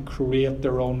spheres to create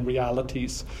their own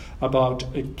realities about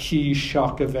key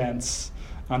shock events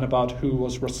and about who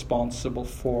was responsible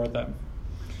for them.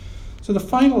 So the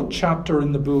final chapter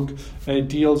in the book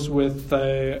deals with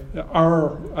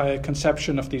our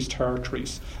conception of these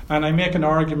territories. And I make an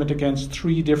argument against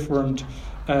three different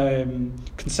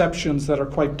conceptions that are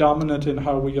quite dominant in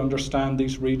how we understand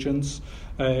these regions.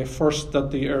 First, that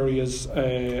the areas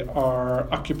are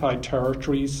occupied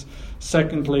territories.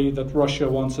 Secondly, that Russia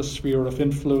wants a sphere of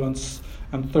influence.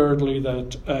 And thirdly,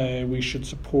 that we should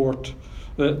support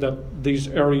that these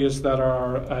areas that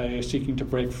are seeking to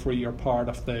break free are part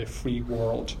of the free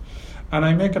world. And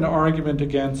I make an argument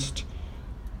against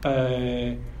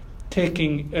I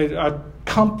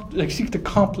seek to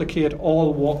complicate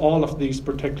all of these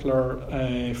particular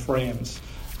frames.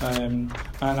 And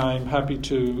I'm happy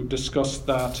to discuss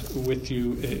that with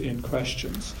you in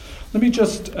questions. Let me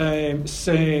just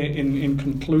say in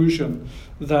conclusion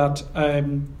that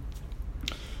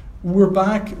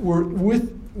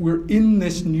we're in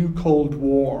this new Cold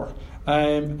War,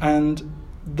 and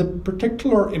the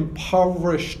particular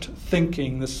impoverished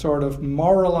thinking, the sort of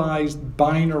moralized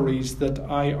binaries that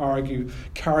I argue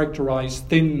characterize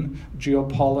thin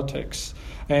geopolitics,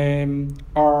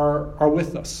 are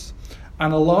with us.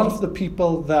 And a lot of the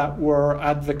people that were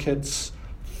advocates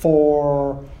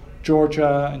for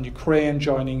Georgia and Ukraine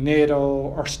joining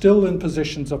NATO are still in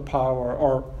positions of power,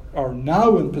 or are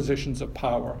now in positions of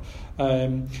power.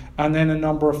 And then a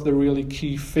number of the really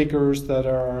key figures that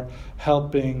are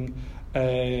helping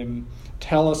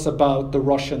tell us about the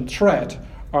Russian threat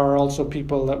are also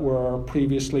people that were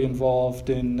previously involved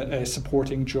in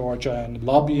supporting Georgia and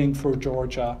lobbying for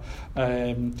Georgia.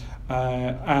 And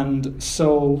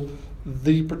so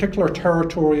the particular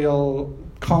territorial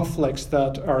conflicts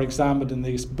that are examined in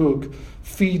this book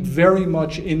feed very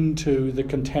much into the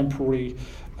contemporary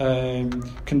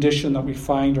condition that we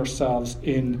find ourselves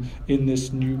in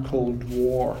this new Cold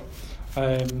War.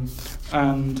 And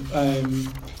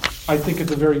I think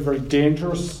it's a very, very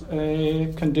dangerous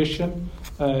condition.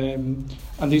 And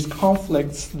these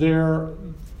conflicts, they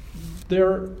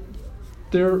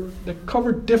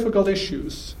cover difficult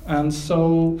issues. And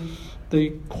so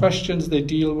the questions they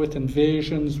deal with,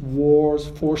 invasions, wars,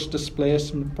 forced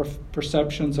displacement,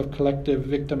 perceptions of collective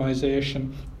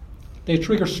victimization, they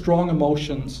trigger strong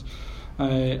emotions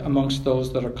amongst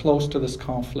those that are close to this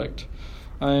conflict.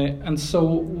 And so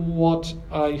what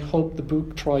I hope the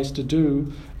book tries to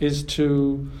do is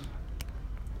to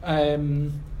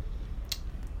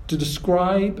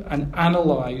describe and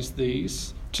analyse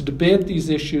these, to debate these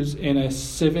issues in a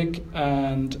civic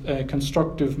and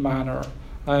constructive manner,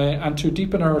 and to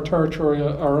deepen our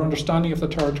understanding of the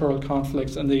territorial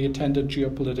conflicts and the attendant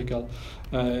geopolitical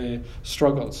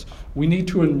struggles. We need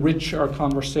to enrich our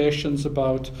conversations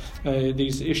about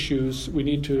these issues. We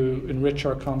need to enrich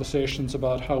our conversations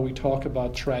about how we talk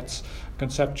about threats,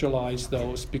 conceptualize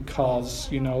those,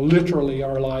 because literally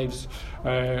our lives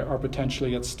are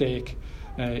potentially at stake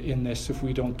in this if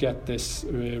we don't get this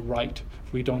right.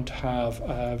 If we don't have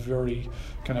a very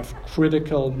kind of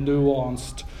critical,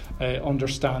 nuanced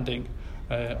understanding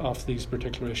of these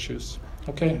particular issues.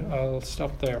 Okay, I'll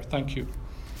stop there. Thank you.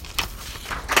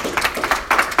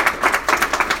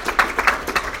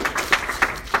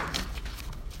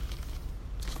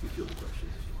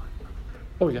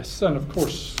 Oh yes, and of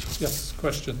course, yes,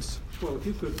 questions. Well, if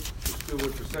you could just do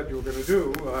what you said you were going to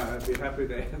do, I'd be happy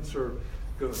to answer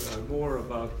more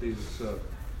about these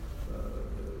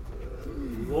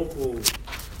local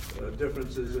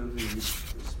differences in the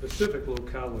specific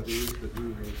localities that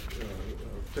you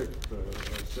have picked,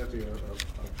 Ossetia,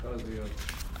 Abkhazia,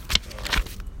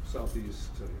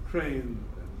 southeast Ukraine,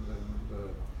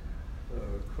 and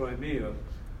Crimea.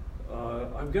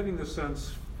 I'm getting the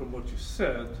sense from what you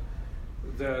said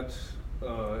that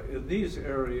in these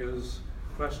areas,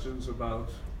 questions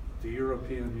about the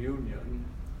European Union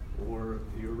or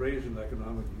the Eurasian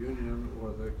Economic Union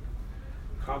or the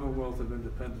Commonwealth of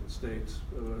Independent States,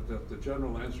 that the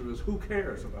general answer is, who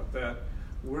cares about that?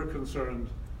 We're concerned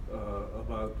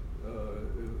about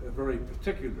very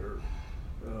particular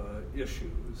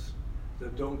issues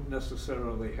that don't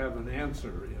necessarily have an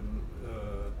answer in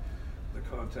the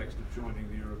context of joining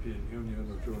the European Union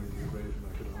or joining the Eurasian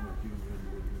Economic Union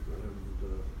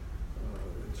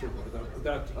and so forth.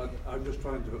 That I'm just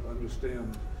trying to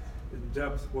understand in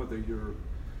depth whether you're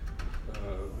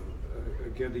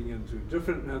getting into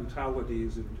different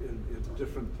mentalities in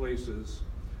different places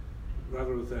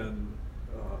rather than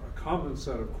a common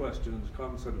set of questions,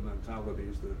 common set of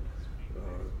mentalities that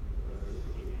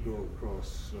go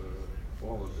across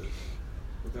all of this.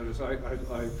 But that is, I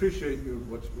appreciate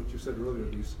what you said earlier.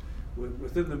 These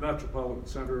within the metropolitan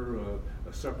center, a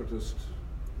separatist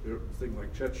thing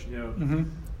like Chechnya,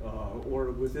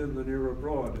 or within the near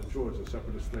abroad in Georgia, a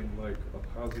separatist thing like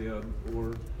Abkhazia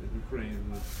or in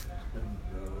Ukraine, and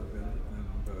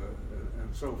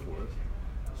so forth.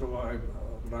 So what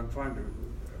I'm trying to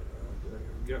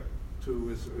get to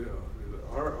is,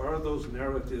 are those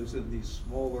narratives in these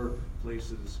smaller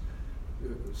places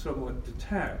somewhat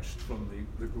detached from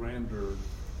the grander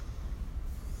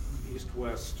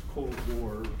East-West Cold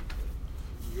War,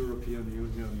 European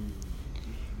Union,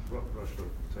 Russia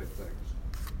type things?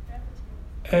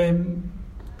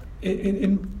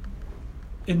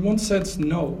 In one sense,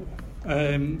 no.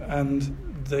 And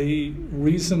the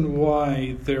reason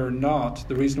why they're not,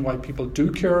 the reason why people do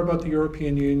care about the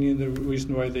European Union, the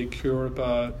reason why they care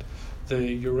about the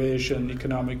Eurasian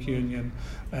Economic Union,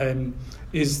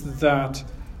 is that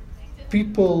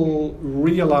people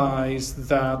realize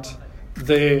that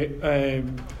they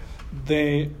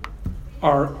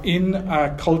are in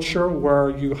a culture where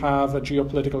you have a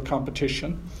geopolitical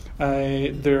competition.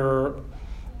 They're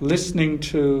listening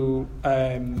to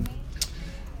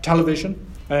television,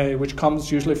 which comes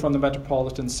usually from the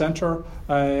metropolitan centre,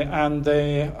 and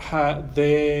their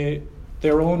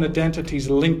own identities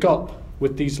link up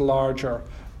with these larger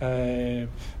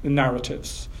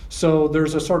narratives. So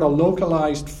there's a sort of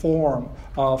localized form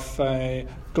of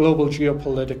global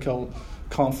geopolitical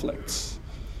conflicts.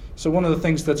 So one of the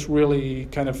things that's really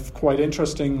kind of quite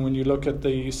interesting when you look at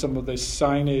some of the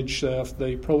signage of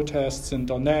the protests in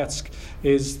Donetsk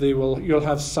is you'll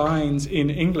have signs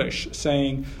in English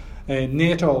saying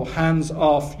NATO hands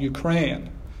off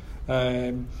Ukraine,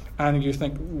 and you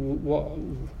think,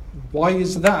 why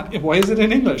is that? Why is it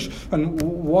in English? And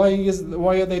why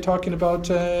are they talking about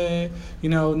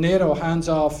NATO hands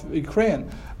off Ukraine,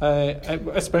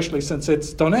 especially since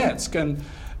it's Donetsk and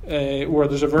where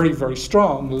there's a very, very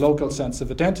strong local sense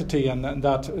of identity, and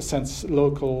that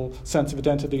local sense of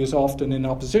identity is often in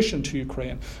opposition to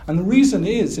Ukraine. And the reason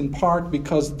is in part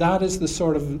because that is the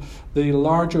sort of the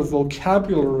larger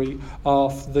vocabulary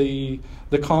of the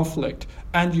conflict.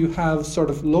 And you have sort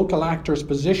of local actors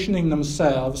positioning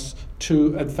themselves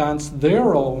to advance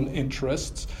their own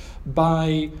interests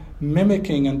by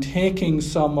mimicking and taking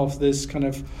some of this kind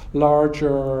of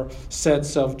larger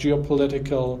sets of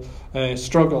geopolitical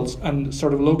struggles and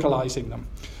sort of localizing them.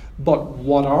 But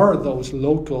what are those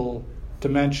local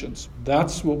dimensions?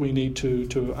 That's what we need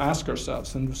to ask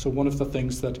ourselves. And so one of the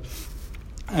things that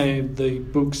the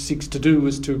book seeks to do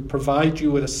is to provide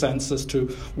you with a sense as to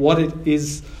what it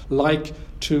is like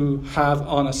to have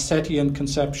an Ossetian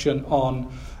conception on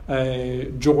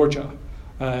Georgia.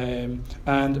 And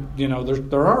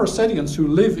there are Ossetians who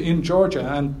live in Georgia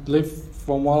and live,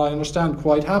 from what I understand,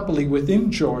 quite happily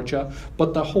within Georgia,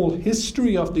 but the whole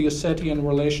history of the Ossetian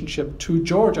relationship to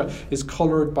Georgia is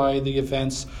coloured by the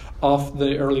events of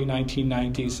the early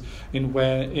 1990s, in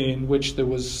which there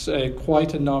was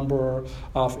quite a number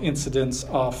of incidents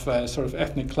of sort of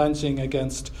ethnic cleansing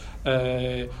against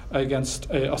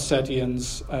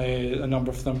Ossetians. A number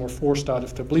of them were forced out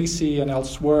of Tbilisi and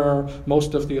elsewhere.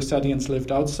 Most of the Ossetians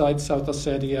lived outside South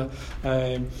Ossetia,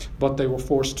 but they were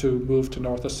forced to move to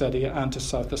North Ossetia and to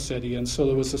South Ossetia, and so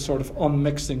there was a sort of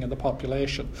unmixing of the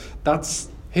population. That's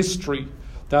history.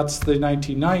 That's the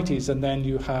 1990s, and then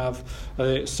you have,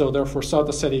 so therefore South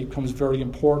Ossetia becomes very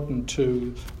important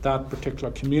to that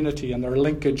particular community, and their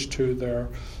linkage to their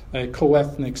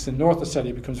co-ethnics in North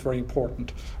Ossetia becomes very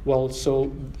important. Well,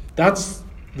 so that's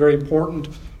very important,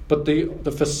 But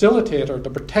the facilitator, the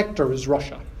protector, is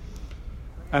Russia.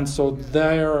 And so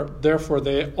therefore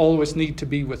they always need to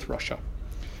be with Russia.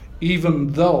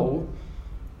 Even though,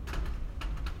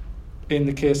 in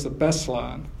the case of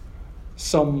Beslan,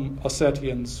 some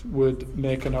Ossetians would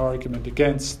make an argument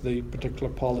against the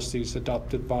particular policies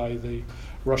adopted by the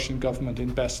Russian government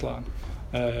in Beslan,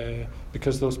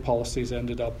 because those policies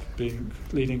ended up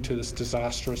leading to this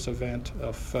disastrous event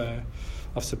of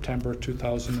September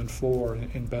 2004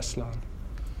 in Beslan.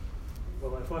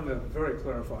 Well, I find that very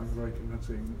clarifying, very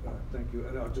convincing. Thank you.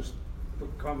 And I'll just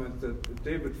comment that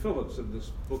David Phillips, in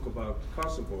this book about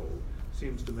Kosovo,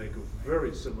 seems to make a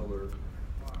very similar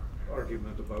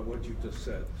argument about what you just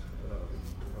said.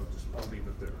 I'll leave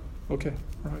it there. Okay.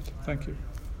 All right. Thank you.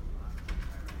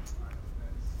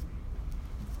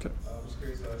 Okay. I'm just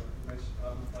curious, in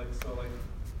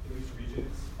these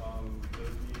regions, the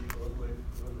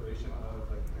proliferation of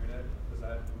internet, does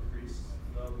that increase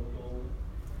the local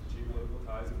geopolitical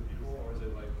ties with people, or does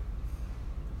it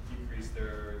decrease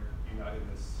their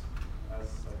unitedness as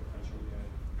a country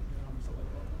and stuff like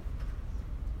that?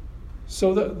 So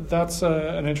that's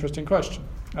an interesting question.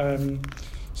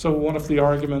 So one of the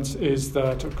arguments is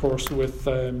that, of course, with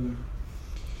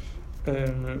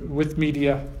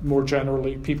media more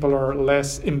generally, people are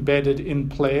less embedded in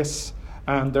place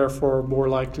and therefore more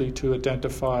likely to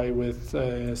identify with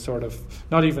sort of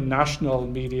not even national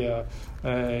media,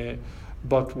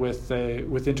 but with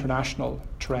international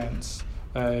trends,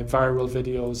 viral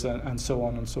videos, and so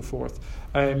on and so forth.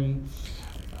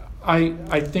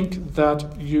 I think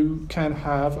that you can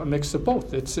have a mix of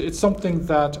both. It's something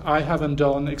that I haven't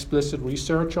done explicit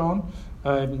research on,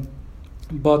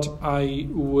 but I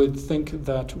would think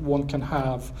that one can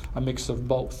have a mix of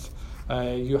both.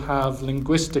 You have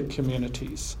linguistic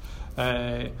communities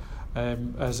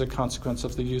as a consequence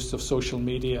of the use of social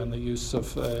media and the use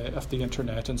of the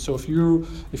internet. And so if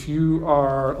you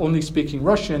are only speaking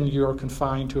Russian, you're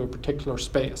confined to a particular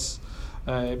space.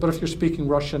 But if you're speaking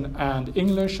Russian and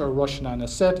English or Russian and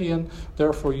Ossetian,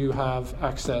 therefore you have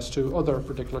access to other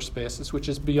particular spaces, which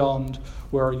is beyond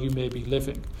where you may be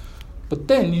living. But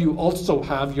then you also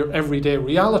have your everyday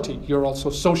reality. You're also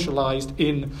socialized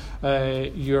in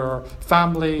your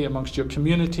family, amongst your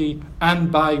community, and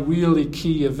by really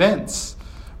key events,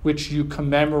 which you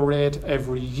commemorate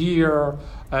every year,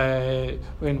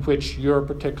 in which your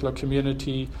particular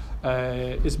community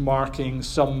is marking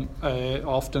some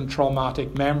often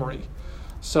traumatic memory.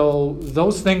 So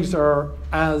those things are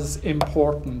as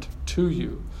important to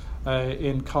you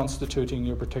in constituting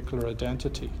your particular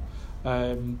identity.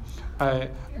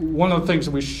 One of the things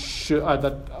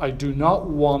that I do not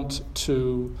want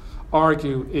to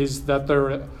argue is that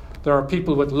there are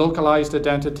people with localized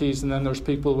identities and then there's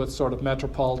people with sort of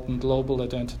metropolitan global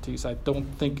identities. I don't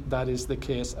think that is the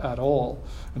case at all.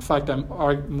 In fact, I'm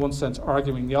in one sense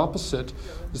arguing the opposite,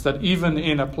 is that even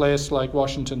in a place like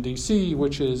Washington, D.C.,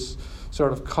 which is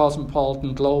sort of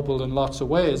cosmopolitan global in lots of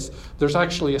ways, there's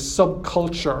actually a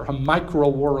subculture, a micro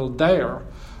world there,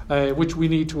 which we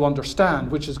need to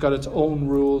understand, which has got its own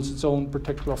rules, its own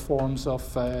particular forms of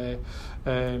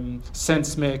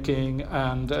sense-making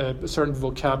and certain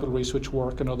vocabularies which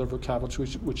work and other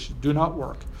vocabularies which do not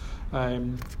work.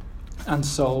 And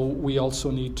so we also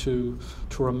need to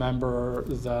remember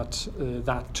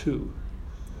that too.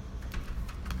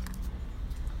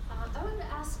 I wanted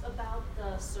to ask about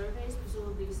the surveys.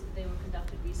 Presumably they were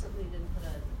conducted recently. You didn't put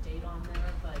a date on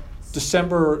there, but...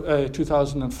 December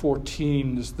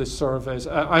 2014 is the surveys.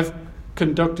 I've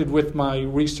conducted with my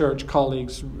research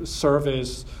colleagues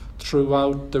surveys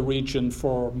throughout the region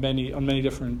on many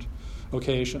different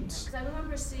occasions. Because I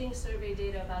remember seeing survey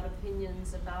data about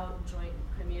opinions about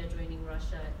Crimea joining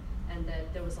Russia, and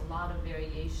that there was a lot of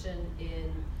variation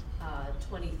in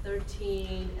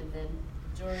 2013 and then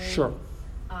during. Sure.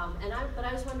 But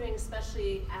I was wondering,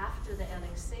 especially after the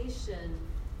annexation,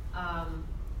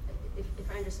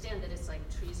 if I understand that it's like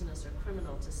treasonous or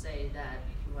criminal to say that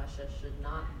Russia should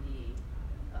not be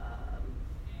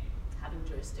having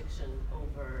jurisdiction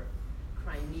over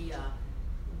Crimea,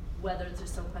 whether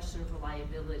there's some question of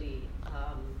reliability,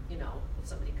 if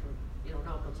somebody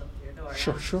comes up to your door and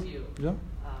asks you. Yeah.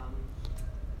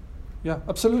 Yeah,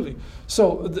 absolutely.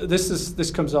 So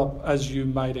this comes up, as you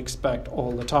might expect,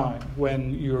 all the time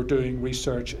when you're doing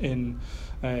research in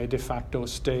de facto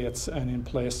states and in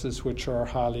places which are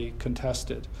highly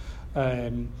contested.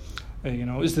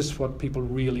 Is this what people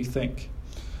really think?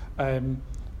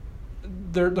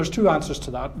 There's two answers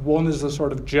to that. One is a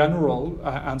sort of general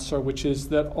answer, which is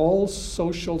that all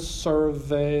social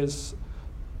surveys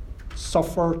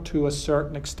suffer to a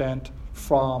certain extent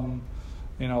from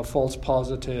false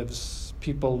positives,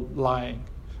 people lying,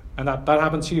 And that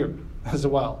happens here as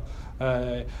well.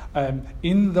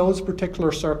 In those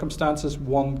particular circumstances,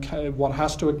 one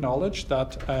has to acknowledge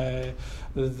that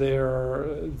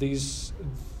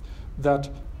that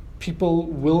people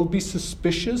will be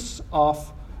suspicious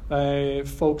of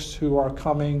folks who are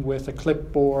coming with a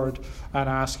clipboard and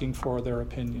asking for their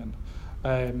opinion.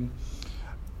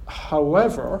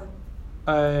 However,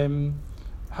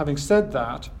 having said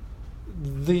that,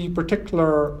 the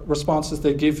particular responses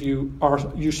they give you are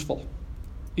useful.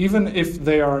 Even if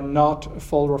they are not a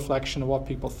full reflection of what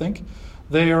people think,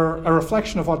 they are a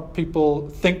reflection of what people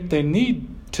think they need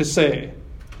to say.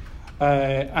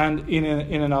 And in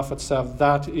and of itself,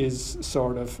 that is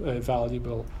sort of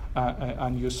valuable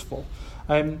and useful.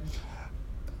 And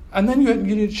then you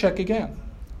need to check again.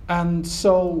 And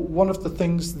so one of the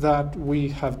things that we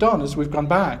have done is we've gone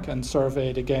back and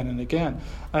surveyed again and again.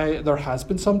 There has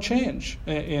been some change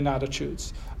in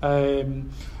attitudes.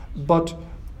 But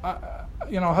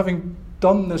having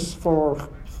done this for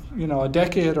a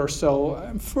decade or so,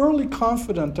 I'm fairly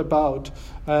confident about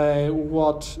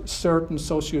what certain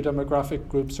socio-demographic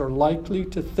groups are likely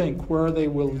to think, where they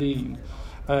will lean.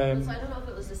 So I don't know if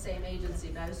it was the same agency,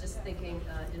 but I was just thinking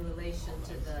in relation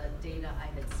to the data I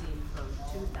had seen from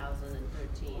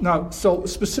 2013. Now, so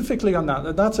specifically on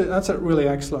that's a really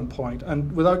excellent point,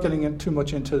 and without getting too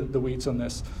much into the weeds on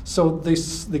this, so the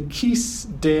KEIS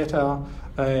data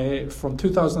from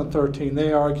 2013,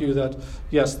 they argue that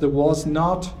yes, there was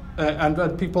not,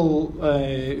 and people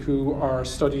who are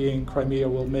studying Crimea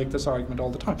will make this argument all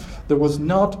the time, there was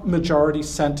not majority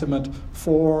sentiment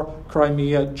for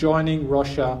Crimea joining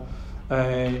Russia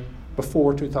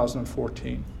before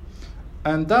 2014.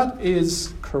 And that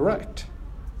is correct.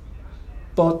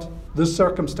 But the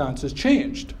circumstances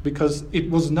changed because it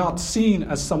was not seen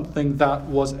as something that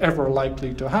was ever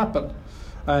likely to happen.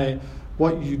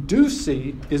 What you do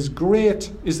see is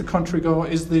is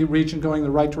the region going in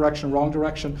the right direction, wrong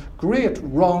direction? Great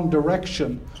wrong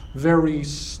direction, very,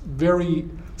 very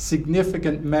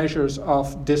significant measures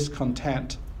of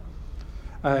discontent.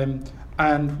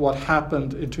 And what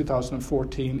happened in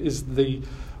 2014 is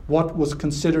what was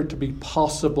considered to be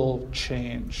possible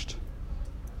changed.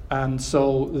 And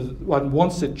so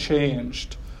once it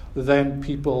changed, then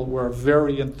people were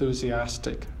very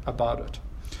enthusiastic about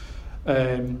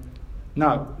it.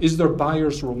 Now, is there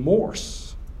buyer's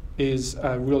remorse is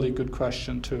a really good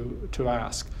question to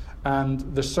ask. And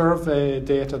the survey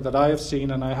data that I have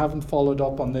seen, and I haven't followed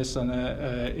up on this in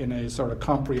a sort of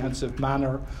comprehensive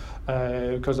manner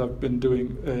because I've been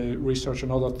doing research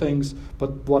on other things,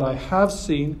 but what I have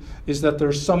seen is that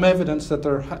there's some evidence that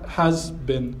there has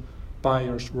been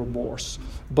buyer's remorse,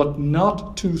 but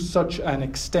not to such an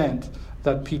extent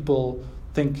that people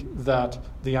think that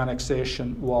the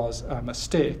annexation was a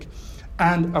mistake.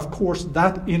 And of course,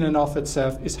 that in and of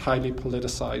itself is highly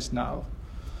politicized now.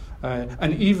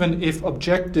 And even if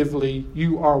objectively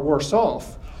you are worse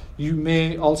off, you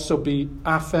may also be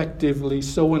affectively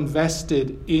so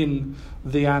invested in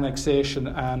the annexation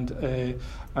and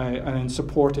in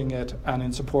supporting it and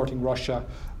in supporting Russia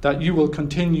that you will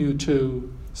continue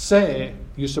to say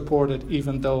you support it,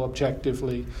 even though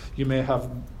objectively you may have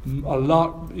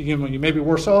you may be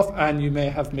worse off and you may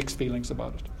have mixed feelings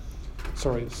about it.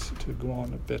 Sorry to go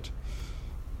on a bit.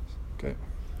 Okay.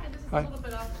 This is a little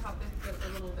bit off topic, but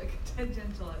a little bit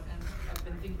tangential, and I've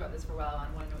been thinking about this for a while,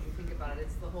 and I want to know what you think about it.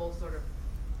 It's the whole sort of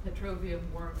petroleum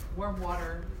warm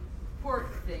water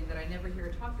port thing that I never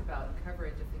hear talked about in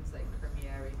coverage of things like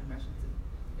Crimea or even Russians'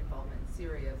 involvement in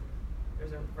Syria.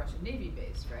 There's a Russian Navy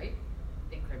base, right,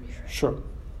 in Crimea, right? Sure.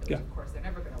 Which, of course, they're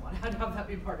never going to want to have that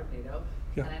be part of NATO.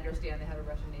 Yeah. And I understand they have a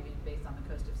Russian Navy base on the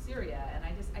coast of Syria, and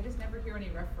I just never hear any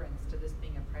reference to this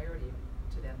being a priority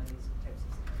to them in these types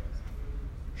of scenarios.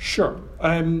 Sure.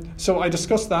 So I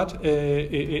discussed that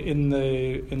in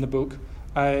the book.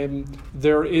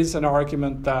 There is an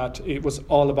argument that it was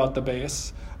all about the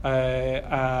base,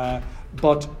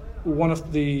 but one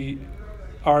of the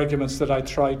arguments that I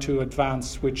try to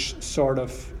advance, which sort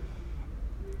of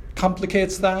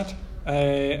complicates that,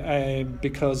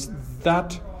 because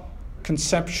that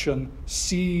conception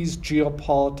sees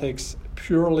geopolitics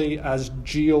purely as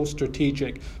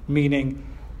geostrategic, meaning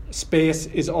space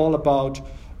is all about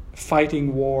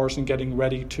fighting wars and getting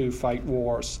ready to fight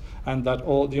wars, and that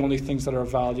the only things that are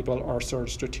valuable are sort of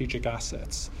strategic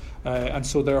assets. And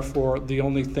so therefore the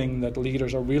only thing that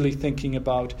leaders are really thinking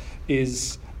about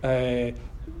is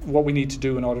what we need to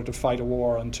do in order to fight a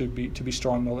war and to be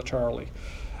strong militarily.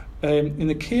 In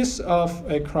the case of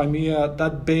Crimea,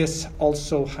 that base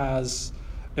also has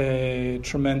a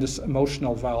tremendous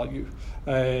emotional value.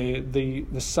 The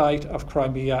site of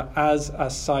Crimea as a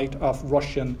site of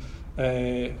Russian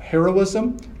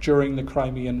heroism during the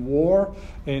Crimean War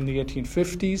in the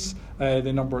 1850s.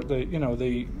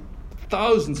 The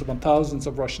thousands upon thousands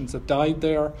of Russians that died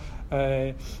there.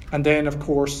 And then, of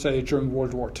course, during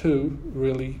World War II,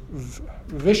 really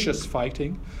vicious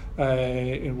fighting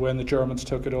when the Germans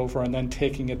took it over and then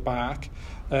taking it back.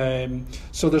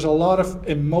 So there's a lot of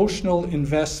emotional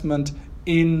investment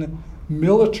in the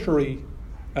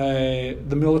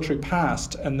military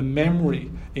past and the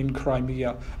memory in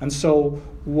Crimea. And so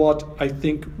what I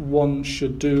think one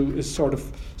should do is sort of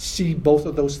see both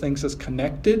of those things as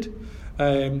connected.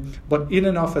 But in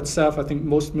and of itself, I think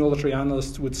most military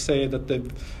analysts would say that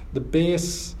the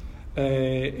base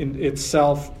in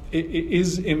itself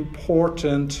is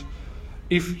important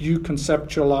if you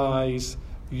conceptualize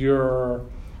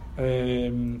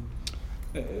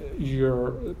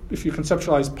if you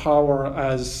conceptualize power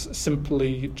as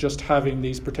simply just having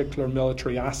these particular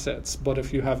military assets. But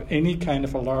if you have any kind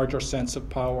of a larger sense of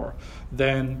power,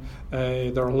 then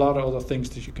there are a lot of other things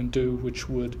that you can do which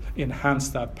would enhance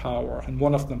that power, and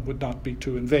one of them would not be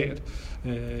to invade,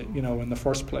 in the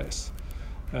first place.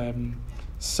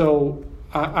 So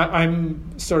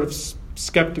I'm sort of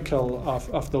skeptical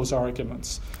of those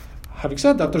arguments. Having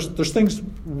said that, there's things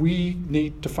we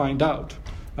need to find out.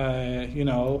 There's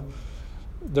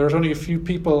only a few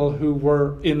people who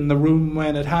were in the room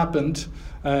when it happened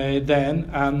then,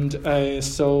 and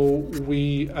so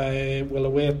we will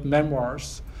await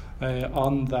memoirs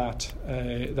on that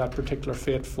particular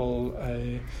fateful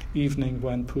evening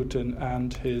when Putin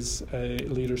and his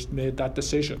leaders made that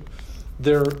decision.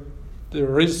 There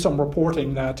is some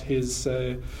reporting that his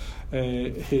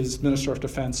Minister of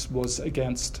Defence was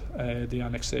against the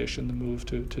annexation, the move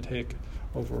to take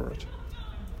over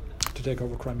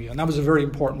Crimea. And that was a very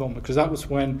important moment, because that was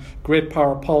when great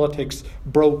power politics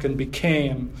broke and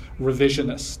became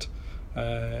revisionist.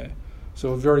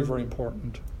 So a very, very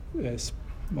important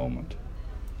moment.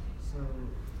 So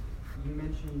you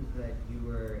mentioned that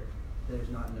there's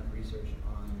not enough research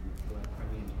on what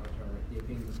the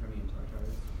opinions of Crimean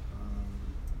Tatars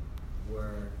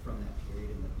were from that period,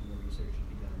 and that more research should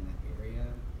be done in that area.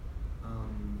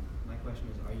 My question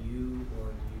is, are you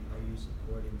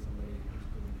supporting somebody who's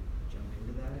going to jump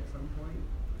into that at some point?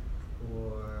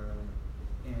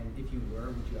 And if you were,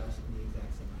 would you ask them the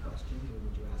exact same questions, or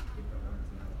would you ask different ones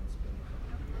now that it's been a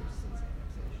couple of years since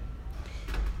annexation?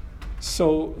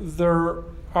 So there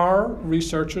are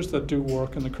researchers that do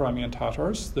work in the Crimean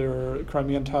Tatars. The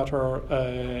Crimean Tatar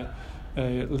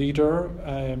leader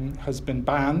has been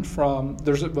banned from.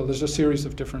 There's a series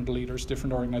of different leaders,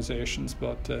 different organizations,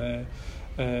 but the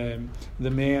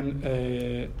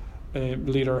main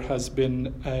leader has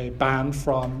been banned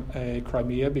from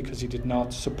Crimea because he did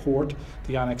not support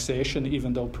the annexation,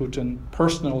 even though Putin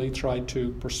personally tried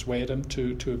to persuade him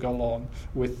to go along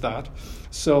with that.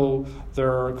 So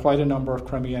there are quite a number of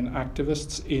Crimean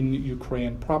activists in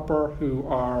Ukraine proper who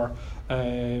are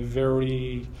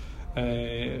very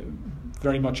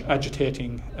much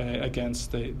agitating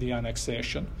against the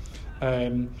annexation.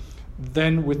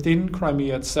 Then within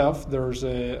Crimea itself, there's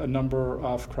a number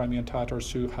of Crimean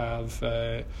Tatars who have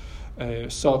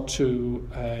sought to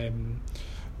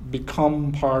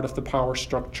become part of the power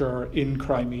structure in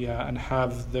Crimea and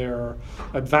have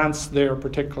advance their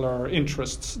particular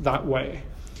interests that way.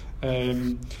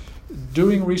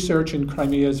 Doing research in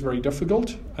Crimea is very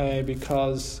difficult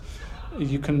because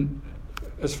you can,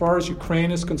 as far as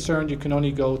Ukraine is concerned, you can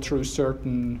only go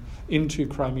into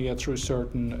Crimea through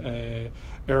certain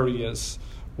areas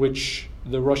which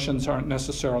the Russians aren't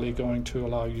necessarily going to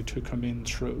allow you to come in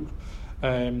through.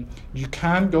 You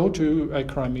can go to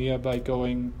Crimea by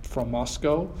going from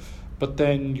Moscow, but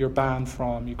then you're banned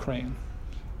from Ukraine.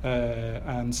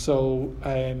 And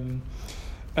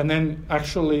then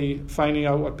actually finding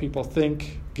out what people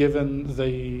think, given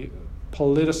the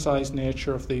politicized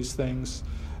nature of these things,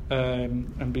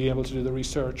 and be able to do the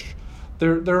research.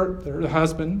 There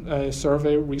has been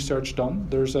survey research done.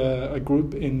 There's a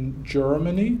group in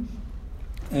Germany,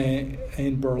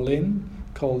 in Berlin,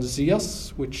 called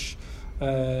ZIAS, which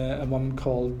a woman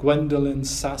called Gwendolyn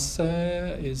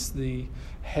Sasse is the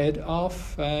head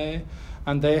of,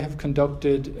 and they have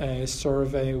conducted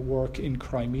survey work in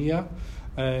Crimea,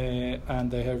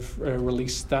 and they have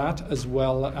released that, as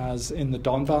well as in the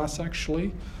Donbass,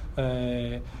 actually,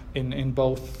 in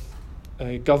both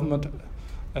government.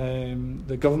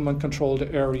 The government-controlled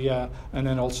area, and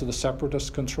then also the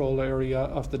separatist-controlled area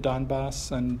of the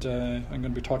Donbass, and I'm going to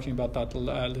be talking about that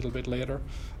a little bit later.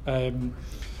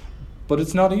 But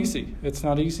it's not easy. It's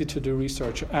not easy to do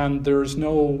research, and there's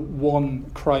no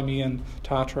one Crimean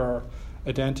Tatar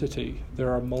identity.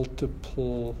 There are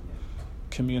multiple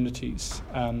communities,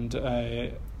 and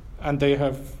they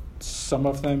have, some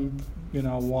of them,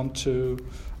 want to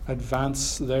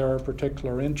advance their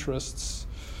particular interests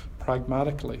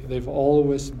pragmatically. They've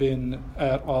always been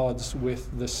at odds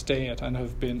with the state and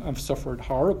have suffered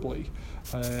horribly,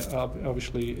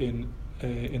 obviously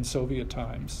in Soviet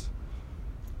times.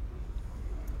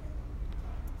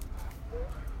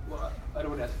 Well, I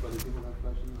don't want to ask if other people have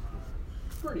questions.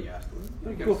 I've already asked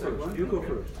one. You go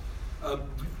first.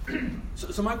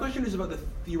 So my question is about the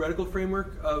theoretical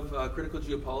framework of critical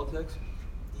geopolitics.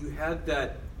 You had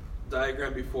that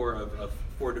diagram before of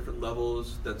 4 different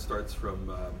levels that starts from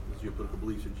geopolitical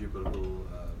beliefs and geopolitical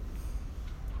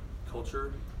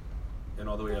culture, and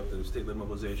all the way up to state-led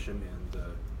mobilization and.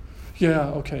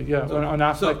 An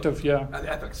aspect of.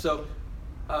 Affect. So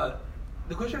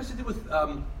the question has to do with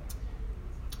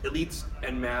elites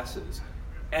and masses.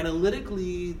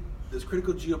 Analytically, does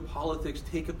critical geopolitics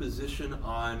take a position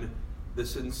on the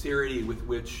sincerity with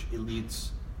which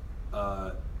elites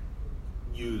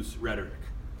use rhetoric?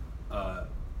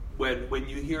 When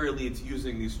you hear elites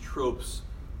using these tropes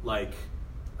like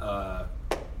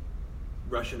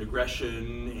Russian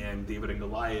aggression and David and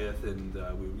Goliath and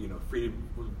free to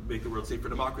make the world safe for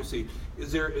democracy,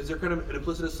 is there kind of an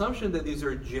implicit assumption that these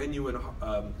are genuine,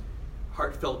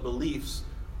 heartfelt beliefs,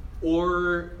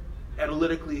 or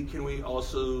analytically can we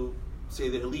also say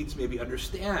that elites maybe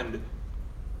understand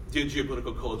the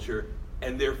geopolitical culture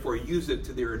and therefore use it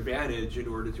to their advantage in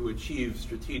order to achieve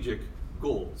strategic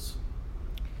goals?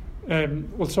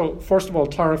 So first of all,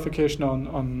 clarification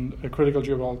on critical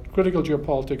geopolitics. Critical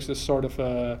geopolitics is sort of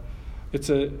it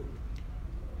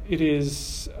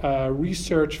is a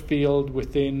research field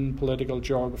within political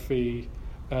geography,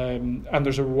 and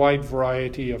there's a wide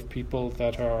variety of people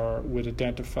that would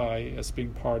identify as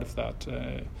being part of that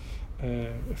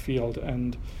field,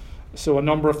 and so a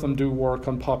number of them do work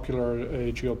on popular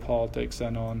geopolitics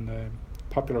and on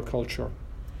popular culture.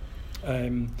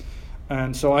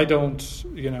 And so I don't,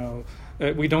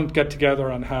 we don't get together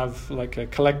and have like a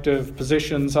collective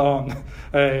positions on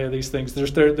these things.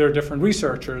 There are different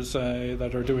researchers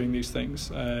that are doing these things,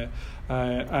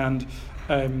 and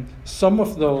some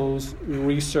of those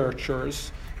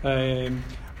researchers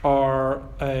are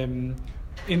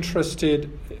interested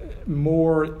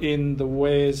more in the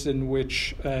ways in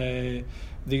which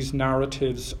these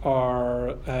narratives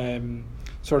are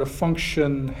sort of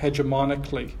function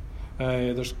hegemonically.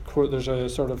 There's a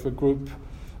sort of a group,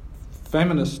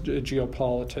 feminist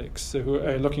geopolitics, who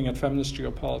are looking at feminist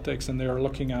geopolitics, and they are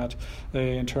looking at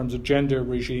in terms of gender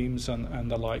regimes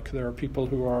and the like. There are people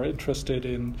who are interested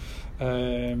in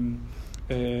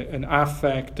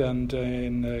affect and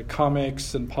in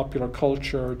comics and popular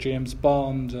culture, James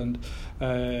Bond and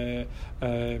the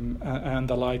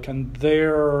like, and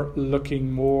they're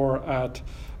looking more at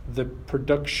the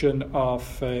production of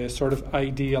sort of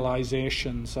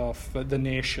idealizations of the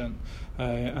nation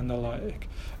and the like.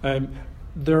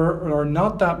 There are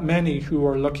not that many who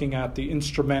are looking at the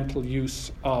instrumental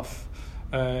use of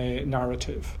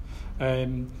narrative.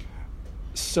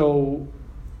 So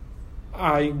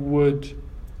I would,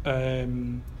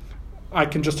 I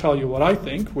can just tell you what I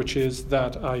think, which is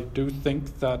that I do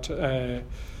think that the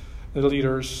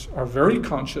leaders are very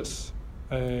conscious,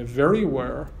 very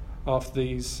aware of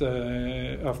these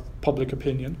of public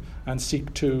opinion, and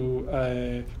seek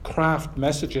to craft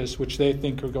messages which they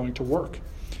think are going to work.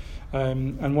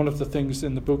 And one of the things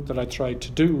in the book that I tried to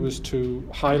do is to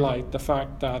highlight the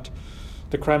fact that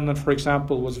the Kremlin, for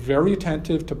example, was very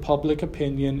attentive to public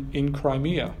opinion in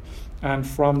Crimea, and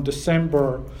from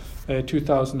December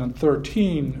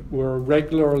 2013 we're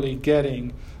regularly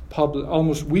getting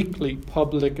almost weekly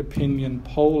public opinion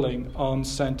polling on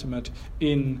sentiment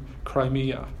in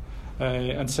Crimea.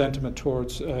 And sentiment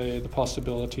towards the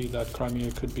possibility that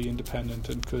Crimea could be independent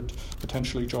and could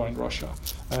potentially join Russia.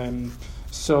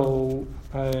 So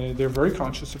they're very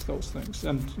conscious of those things.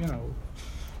 And,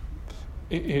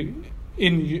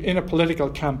 in a political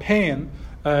campaign,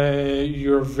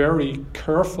 you're very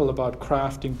careful about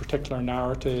crafting particular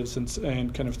narratives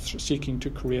and kind of seeking to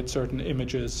create certain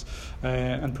images.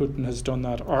 And Putin has done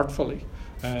that artfully.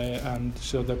 And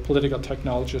so the political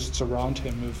technologists around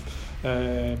him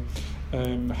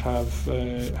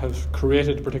have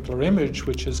created a particular image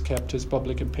which has kept his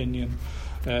public opinion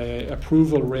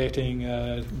approval rating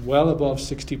well above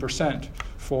 60%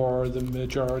 for the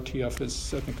majority of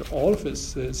his, I think all of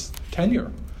his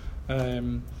tenure.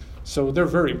 So they're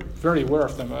very, very aware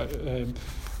of them.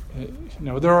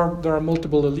 There are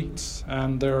multiple elites,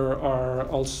 and there are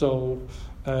also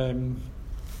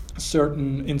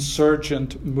certain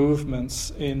insurgent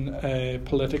movements in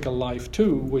political life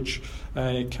too, which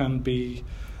can be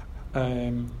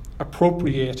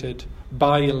appropriated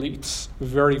by elites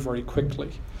very, very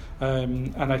quickly.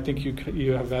 And I think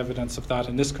you have evidence of that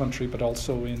in this country, but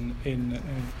also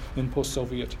in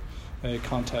post-Soviet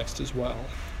context as well.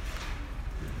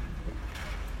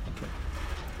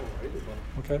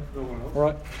 Okay. All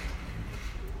right.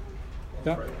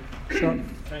 Yeah. Sure.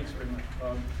 Thanks very much.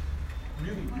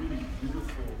 Really, really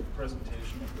beautiful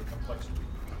presentation of the complexity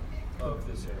of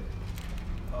this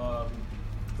area.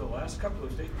 The last couple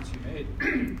of statements you made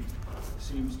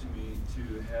seems to me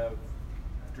to have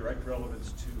direct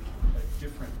relevance to a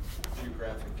different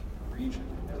geographic region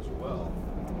as well,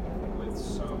 with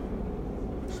some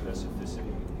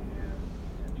specificity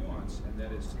and nuance, and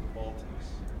that is to the Baltics.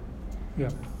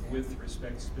 Yeah. With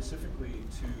respect specifically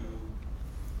to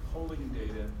polling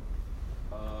data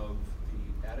of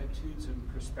the attitudes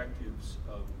and perspectives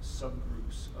of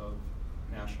subgroups of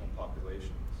national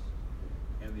populations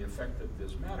and the effect that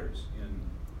this matters in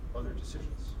other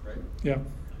decisions, right? Yeah.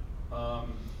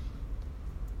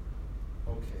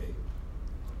 Okay,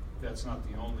 that's not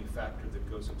the only factor that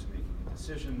goes into making a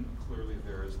decision. Clearly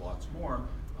there is lots more,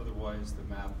 otherwise the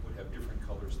map would have different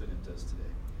colors than it does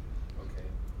today. Okay.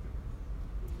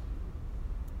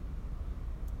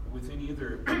 Within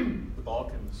either the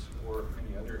Balkans or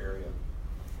any other area,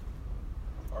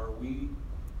 are we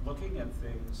looking at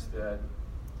things that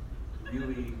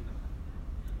really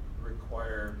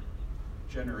require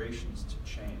generations to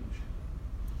change,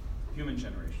 human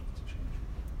generations to change,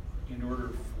 in order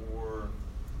for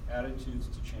attitudes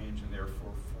to change and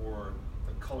therefore for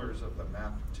the colors of the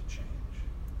map to change?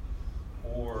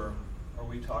 Or are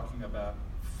we talking about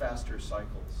faster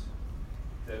cycles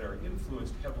that are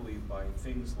influenced heavily by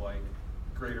things like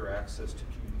greater access to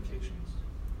communications,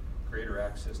 greater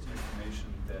access to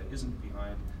information that isn't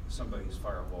behind somebody's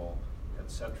firewall,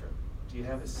 etc.? Do you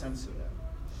have a sense of that?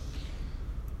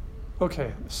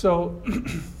 Okay, so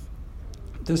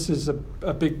this is a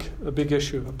big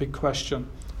issue, a big question.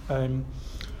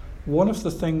 One of the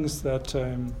things that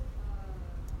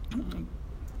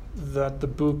that the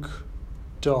book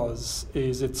does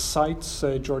is it cites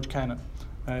George Kennan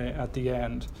at the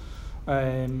end,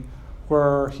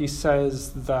 where he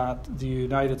says that the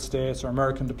United States or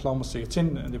American diplomacy, it's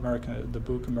in the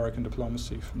book American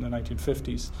Diplomacy from the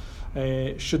 1950s,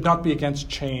 should not be against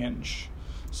change.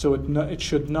 So it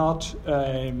should not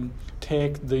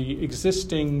take the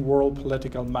existing world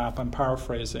political map, I'm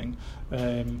paraphrasing,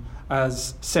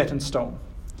 as set in stone.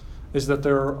 Is that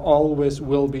there always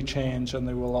will be change and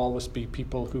there will always be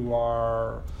people who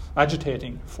are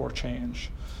agitating for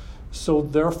change. So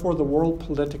therefore the world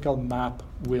political map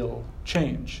will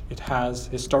change. It has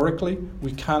historically.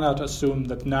 We cannot assume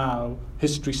that now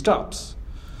history stops.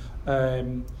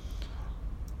 The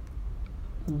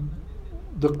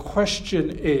question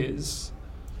is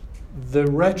the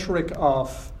rhetoric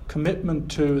of commitment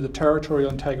to the territorial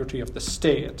integrity of the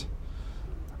state,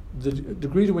 the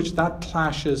degree to which that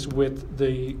clashes with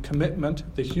the commitment,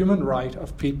 the human right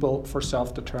of people for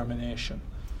self-determination.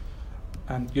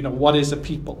 And, what is a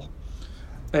people?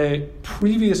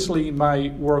 Previously, my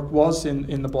work was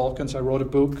in the Balkans. I wrote a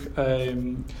book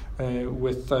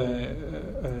with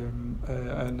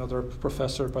another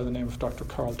professor by the name of Dr.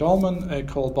 Karl Dahlman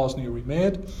called Bosnia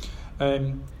Remade.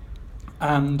 One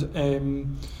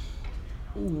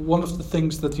of the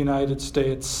things that the United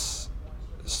States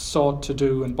sought to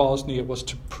do in Bosnia was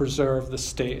to preserve the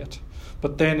state.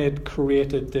 But then it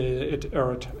created it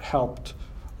helped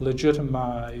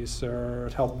legitimize, or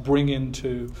it helped bring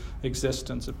into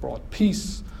existence. It brought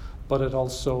peace, but it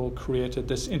also created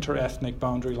this inter-ethnic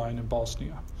boundary line in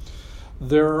Bosnia.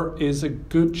 There is a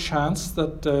good chance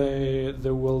that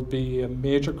there will be a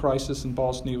major crisis in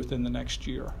Bosnia within the next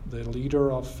year. The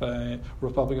leader of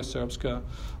Republika Srpska,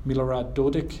 Milorad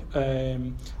Dodik,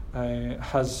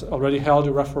 has already held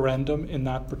a referendum in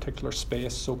that particular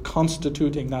space, so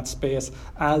constituting that space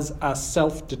as a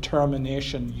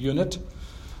self-determination unit.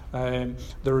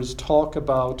 There is talk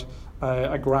about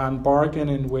a grand bargain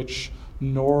in which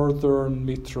northern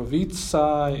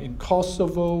Mitrovica in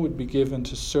Kosovo would be given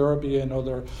to Serbia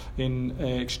in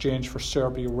exchange for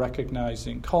Serbia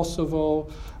recognizing Kosovo.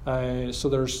 So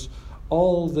there's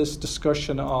all this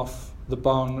discussion of the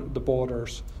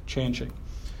borders changing.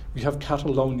 We have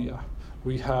Catalonia,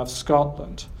 we have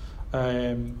Scotland,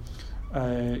 a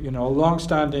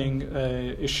long-standing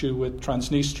issue with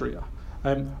Transnistria.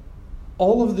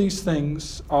 All of these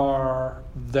things are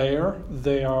there,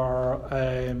 they are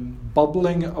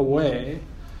bubbling away,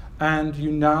 and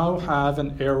you now have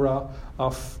an era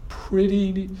of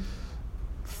pretty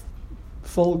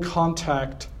full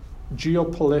contact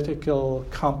geopolitical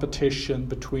competition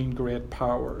between great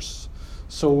powers.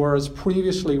 So whereas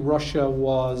previously Russia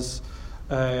was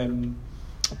a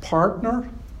partner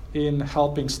in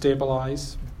helping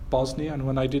stabilize Bosnia, and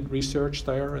when I did research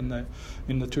there in the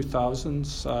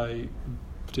 2000s, I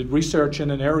did research in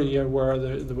an area where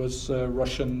there was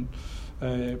Russian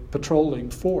patrolling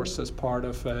force as part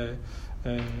of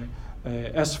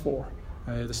SFOR,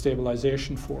 the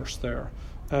stabilization force there.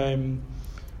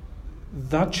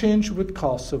 That changed with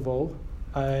Kosovo,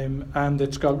 and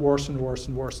it's got worse and worse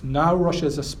and worse. Now Russia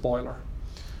is a spoiler,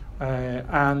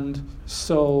 and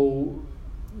so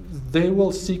they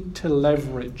will seek to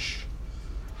leverage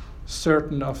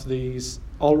certain of these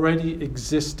already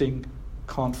existing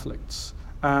conflicts.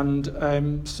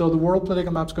 And so the world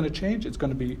political map is going to change. It's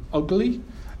going to be ugly,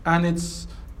 and it's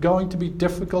going to be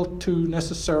difficult to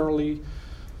necessarily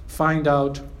find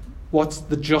out what's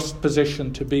the just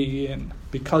position to be in,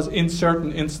 because in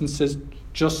certain instances,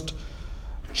 just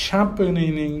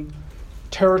championing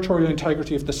territorial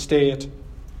integrity of the state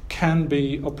can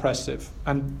be oppressive,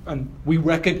 and we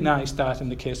recognize that in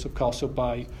the case of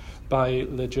Kosovo by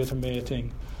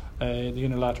legitimating the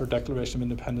unilateral declaration of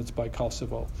independence by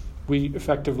Kosovo. We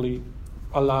effectively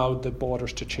allowed the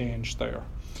borders to change there.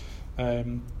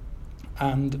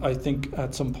 And I think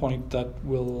at some point that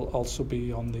will also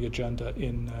be on the agenda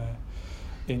in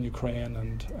Ukraine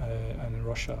and in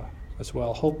Russia as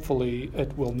well. Hopefully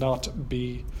it will not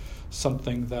be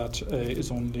something that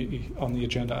is only on the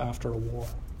agenda after a war.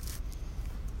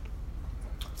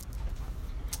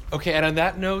 Okay, and on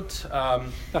that note...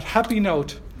 that happy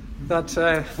note, that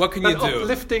what can you do?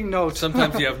 Uplifting note.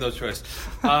 Sometimes you have no choice.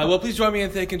 Well, please join me in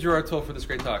thanking Gerard Toal for this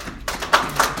great talk.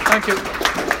 Thank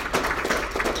you.